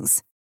nice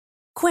things.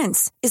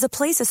 Quince is a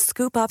place to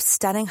scoop up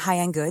stunning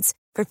high-end goods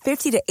for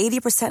 50 to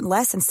 80%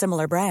 less than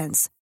similar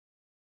brands.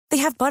 They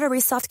have buttery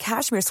soft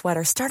cashmere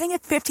sweaters starting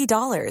at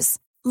 $50,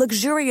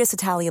 luxurious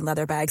Italian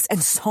leather bags, and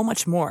so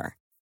much more.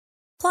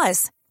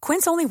 Plus,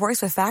 Quince only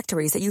works with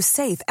factories that use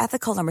safe,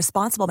 ethical, and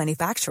responsible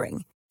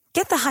manufacturing.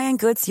 Get the high-end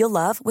goods you'll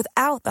love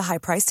without the high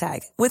price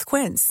tag with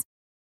Quince.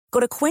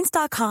 Go to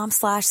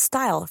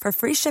quince.com/style for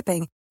free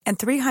shipping and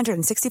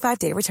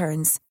 365-day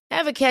returns.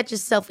 Ever catch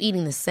yourself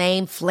eating the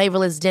same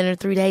flavorless dinner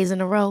 3 days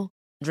in a row?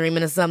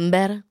 Dreaming of something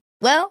better?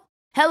 Well,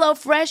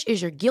 HelloFresh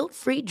is your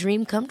guilt-free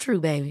dream come true,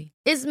 baby.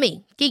 It's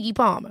me, Keke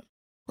Palmer.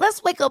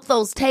 Let's wake up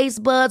those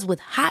taste buds with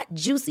hot,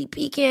 juicy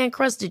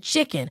pecan-crusted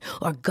chicken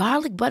or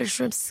garlic butter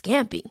shrimp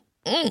scampi.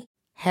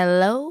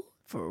 Hello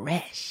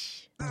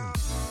Fresh.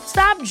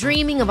 Stop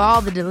dreaming of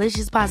all the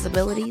delicious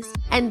possibilities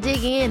and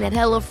dig in at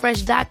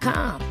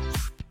HelloFresh.com.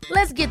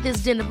 Let's get this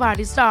dinner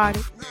party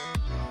started.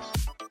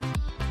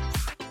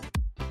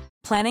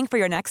 Planning for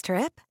your next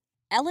trip?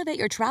 Elevate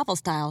your travel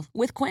style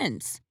with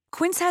Quince.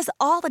 Quince has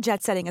all the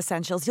jet-setting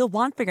essentials you'll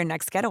want for your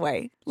next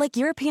getaway, like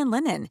European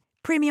linen,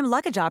 premium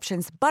luggage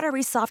options,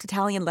 buttery soft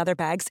Italian leather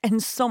bags,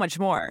 and so much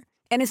more.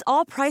 And is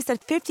all priced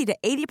at 50 to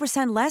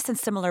 80% less than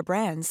similar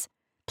brands.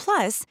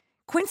 Plus,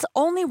 Quince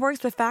only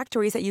works with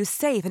factories that use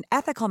safe and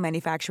ethical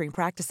manufacturing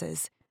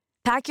practices.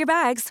 Pack your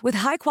bags with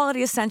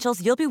high-quality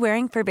essentials you'll be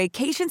wearing for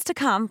vacations to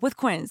come with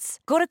Quince.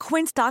 Go to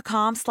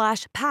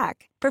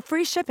quince.com/pack for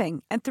free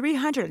shipping and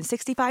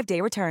 365-day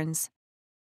returns.